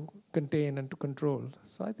lot to contain and to control.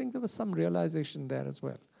 So I think there was some realization there as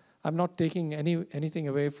well. I'm not taking anything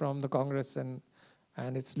away from the Congress and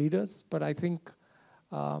its leaders, but I think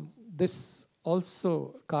this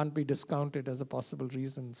also can't be discounted as a possible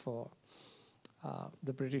reason for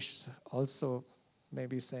the British also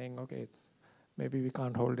maybe saying, okay, maybe we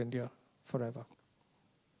can't hold India forever.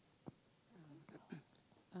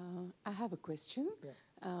 I have a question. Yeah.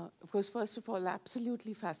 Of course, first of all,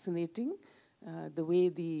 absolutely fascinating, the way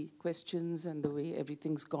the questions and the way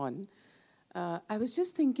everything's gone. I was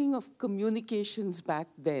just thinking of communications back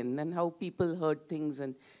then and how people heard things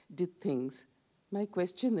and did things. My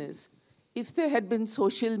question is, if there had been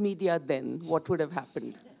social media then, what would have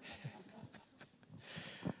happened?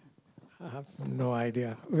 I have no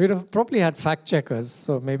idea. We'd have probably had fact checkers,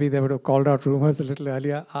 so maybe they would have called out rumors a little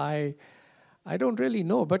earlier. I don't really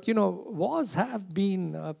know, but wars have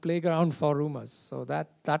been a playground for rumors, so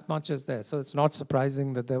that much is there. So it's not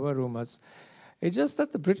surprising that there were rumors. It's just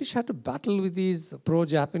that the British had to battle with these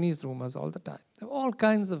pro-Japanese rumors all the time. There were all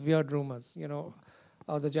kinds of weird rumors.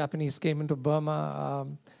 The Japanese came into Burma.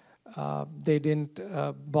 They didn't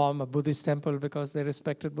bomb a Buddhist temple because they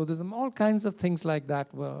respected Buddhism. All kinds of things like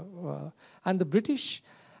that were. And the British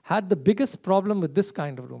had the biggest problem with this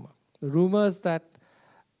kind of rumor. The rumors that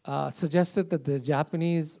suggested that the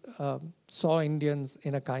Japanese saw Indians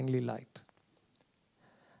in a kindly light.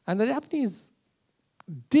 And the Japanese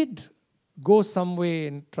did go some way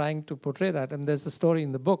in trying to portray that. And there's a story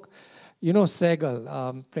in the book.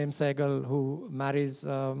 Sehgal, Prem Sehgal,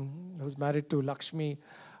 who's married to Lakshmi,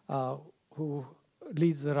 who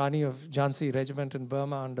leads the Rani of Jhansi regiment in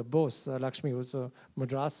Burma under Bose. Lakshmi was a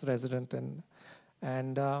Madras resident, and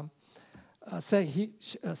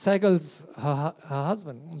Sehgal's her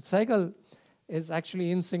husband. And Sehgal is actually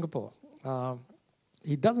in Singapore.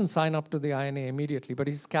 He doesn't sign up to the INA immediately, but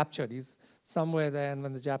he's captured. He's somewhere there, and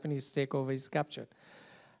when the Japanese take over, he's captured.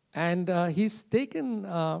 And he's taken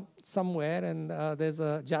somewhere, and there's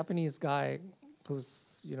a Japanese guy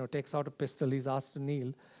who's, takes out a pistol. He's asked to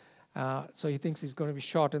kneel. So he thinks he's going to be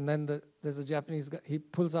shot, and then there's a Japanese guy. He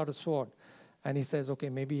pulls out a sword, and he says, okay,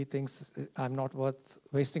 maybe he thinks I'm not worth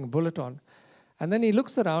wasting a bullet on. And then he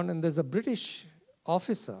looks around, and there's a British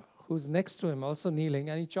officer who's next to him, also kneeling,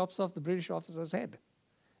 and he chops off the British officer's head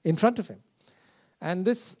in front of him. And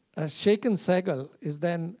this shaken Sehgal is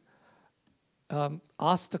then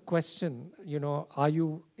asked a question, are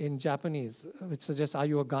you in Japanese, which suggests, are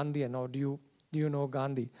you a Gandhian, or do you know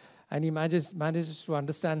Gandhi? And he manages to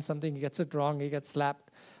understand something. He gets it wrong, he gets slapped,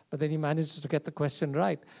 but then he manages to get the question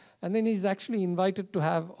right. And then he's actually invited to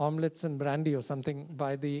have omelets and brandy or something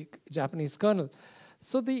by the Japanese colonel.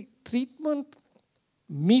 So the treatment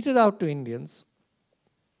meted out to Indians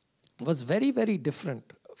was very, very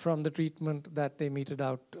different from the treatment that they meted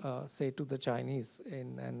out, say, to the Chinese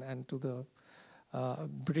and to the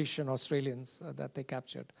British and Australians that they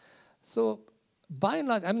captured. So by and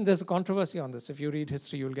large, I mean, there's a controversy on this. If you read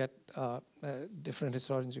history, you'll get different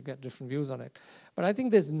historians, you get different views on it. But I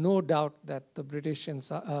think there's no doubt that the British and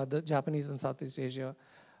the Japanese in Southeast Asia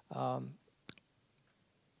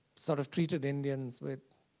sort of treated Indians with,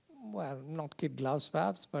 well, not kid gloves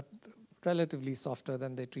perhaps, but relatively softer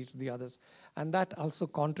than they treated the others. And that also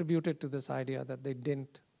contributed to this idea that they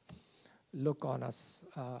didn't look on us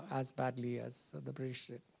as badly as the British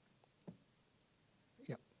did.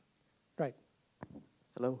 Yeah, right.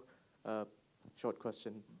 Hello. Short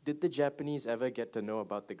question. Did the Japanese ever get to know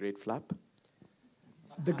about the Great Flap?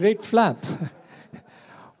 The Great Flap?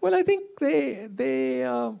 Well, I think they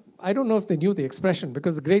I don't know if they knew the expression,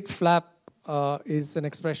 because the Great Flap is an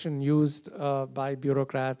expression used by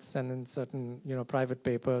bureaucrats and in certain, private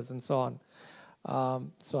papers and so on.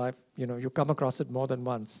 So you come across it more than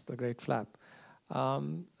once, the Great Flap.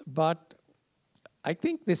 But I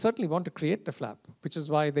think they certainly want to create the flap, which is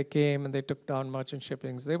why they came and they took down merchant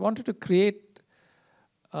shippings. They wanted to create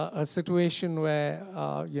a situation where,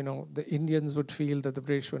 the Indians would feel that the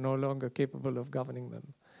British were no longer capable of governing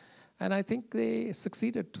them. And I think they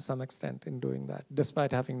succeeded to some extent in doing that,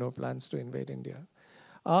 despite having no plans to invade India.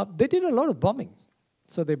 They did a lot of bombing.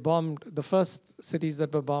 So they bombed, the first cities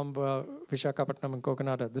that were bombed were Visakhapatnam and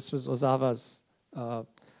Kokonada. This was Ozawa's.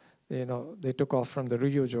 They took off from the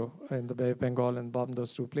Ryujo in the Bay of Bengal and bombed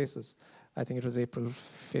those two places. I think it was April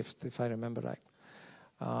 5th, if I remember right.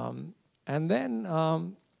 And then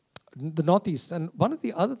the Northeast. And one of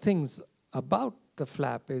the other things about the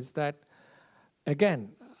flap is that, again,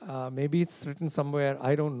 maybe it's written somewhere,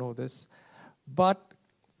 I don't know this, but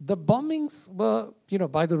the bombings were,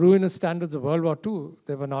 by the ruinous standards of World War II,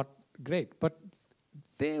 they were not great. But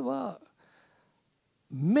they were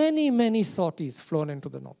many, many sorties flown into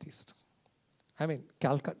the Northeast. I mean,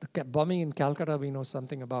 the bombing in Calcutta, we know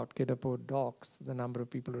something about Kidapur docks, the number of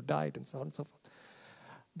people who died, and so on and so forth.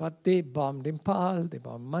 But they bombed Impal, they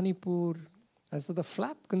bombed Manipur. And so the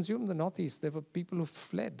flap consumed the Northeast. There were people who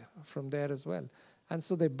fled from there as well. And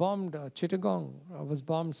so they bombed Chittagong, was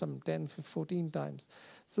bombed some 10, 14 times.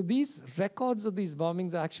 So these records of these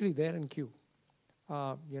bombings are actually there in Kew.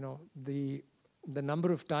 The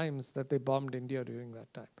number of times that they bombed India during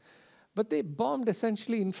that time. But they bombed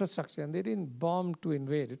essentially infrastructure, and they didn't bomb to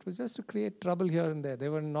invade. It was just to create trouble here and there. They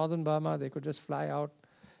were in northern Burma, they could just fly out,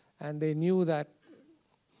 and they knew that,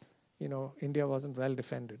 India wasn't well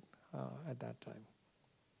defended at that time.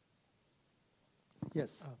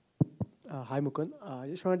 Yes. Hi, Mukund. I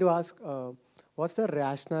just wanted to ask, what's the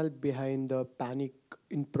rationale behind the panic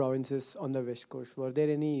in provinces on the West Coast? Were there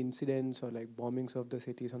any incidents or bombings of the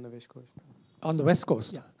cities on the West Coast? On the West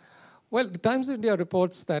Coast? Yeah. Well, the Times of India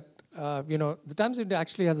reports that, the Times of India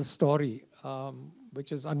actually has a story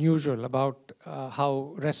which is unusual about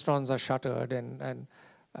how restaurants are shuttered and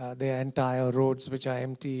their entire roads which are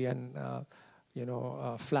empty and,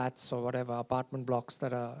 flats or whatever, apartment blocks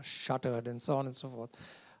that are shuttered and so on and so forth.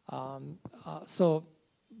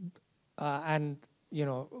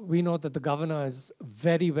 We know that the governor is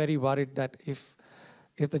very, very worried that if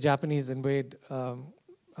the Japanese invade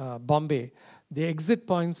Bombay, the exit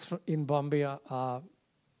points in Bombay are,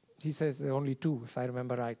 he says, there are only two, if I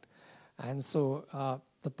remember right. And so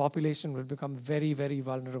the population will become very, very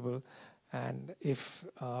vulnerable, and if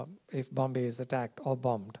Bombay is attacked or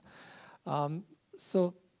bombed.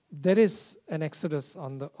 So there is an exodus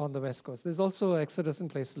on the West Coast. There's also an exodus in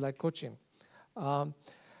places like Cochin.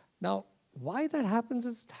 Now, why that happens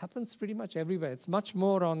is it happens pretty much everywhere. It's much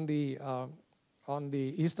more on the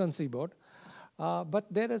eastern seaboard. But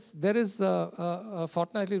there is a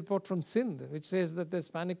fortnightly report from Sindh which says that there's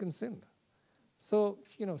panic in Sindh. So,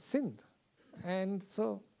 Sindh. And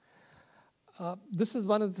so this is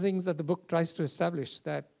one of the things that the book tries to establish,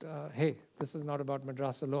 that, hey, this is not about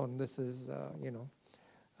Madras alone. This is,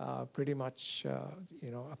 pretty much,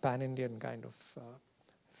 a pan-Indian kind of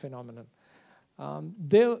phenomenon.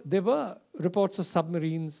 There were reports of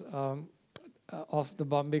submarines off the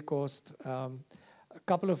Bombay coast. A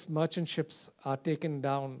couple of merchant ships are taken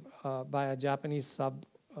down by a Japanese sub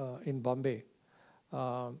in Bombay,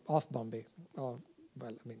 off Bombay, or,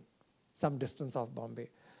 well, I mean, some distance off Bombay.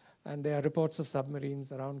 And there are reports of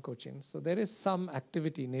submarines around Cochin. So there is some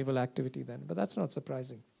activity, naval activity then, but that's not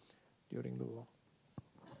surprising during the war.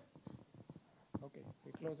 Okay,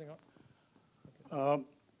 we're closing up. Okay.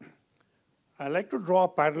 I like to draw a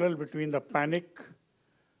parallel between the panic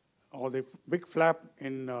or the big flap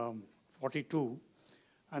in 42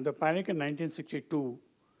 and the panic in 1962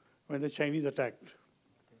 when the Chinese attacked.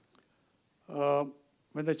 When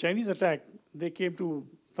the Chinese attacked, they came to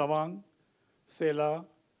Tawang, Sela,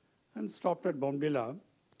 and stopped at Bomdila.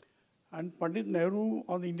 And Pandit Nehru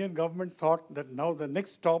or the Indian government thought that now the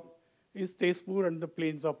next stop is Tezpur and the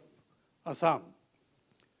plains of Assam.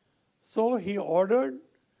 So he ordered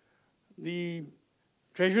the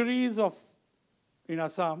treasuries in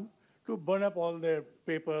Assam to burn up all their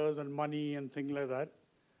papers and money and things like that.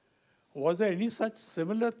 Was there any such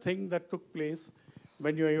similar thing that took place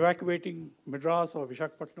when you were evacuating Madras or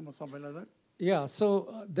Visakhapatnam or somewhere like that? Yeah,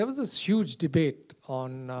 so there was this huge debate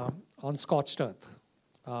on scorched earth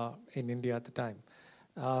in India at the time.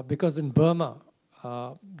 Because in Burma,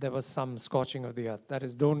 there was some scorching of the earth. That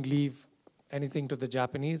is, don't leave anything to the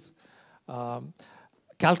Japanese.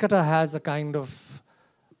 Calcutta has a kind of,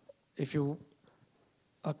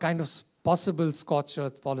 possible scorched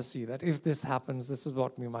earth policy that if this happens, this is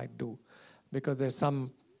what we might do. Because there's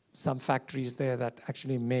some factories there that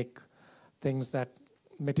actually make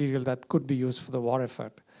material that could be used for the war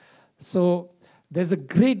effort. So there's a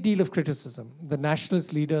great deal of criticism. The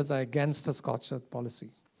nationalist leaders are against the scorched earth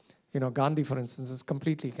policy. Gandhi, for instance, is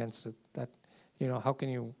completely against it. That, how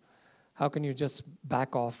can you just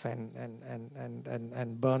back off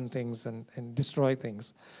and burn things and destroy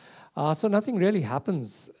things? So nothing really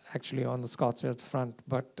happens actually on the scorched earth front,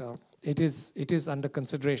 but it is under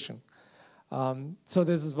consideration. So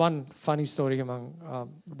there's this one funny story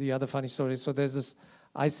among the other funny stories. So there's this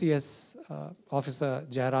ICS officer,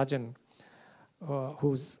 Jayarajan,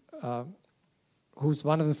 who's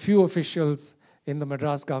one of the few officials in the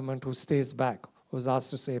Madras government who stays back, who's asked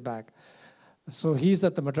to stay back. So he's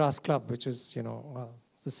at the Madras Club, which is,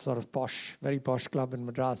 this sort of posh, very posh club in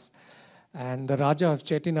Madras. And the Raja of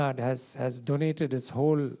Chettinad has donated his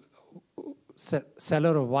whole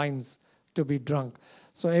cellar of wines to be drunk.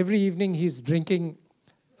 So every evening he's drinking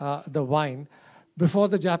the wine before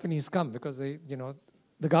the Japanese come, because the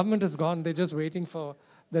government is gone. They're just waiting for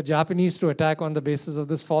the Japanese to attack on the basis of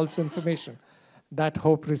this false information that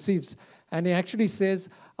Hope receives. And he actually says,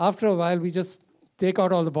 after a while, we just take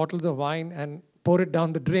out all the bottles of wine and pour it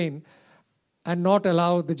down the drain and not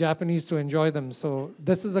allow the Japanese to enjoy them. So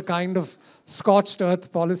this is a kind of scorched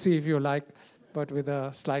earth policy, if you like, but with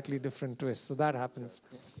a slightly different twist. So that happens.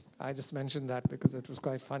 I just mentioned that because it was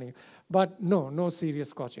quite funny. But no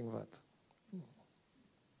serious scorching of earth.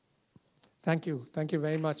 Thank you. Thank you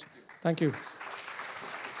very much. Thank you.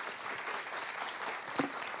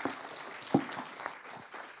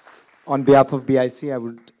 On behalf of BIC, I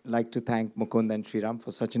would like to thank Mukund and Sriram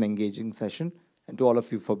for such an engaging session, and to all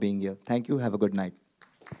of you for being here. Thank you. Have a good night.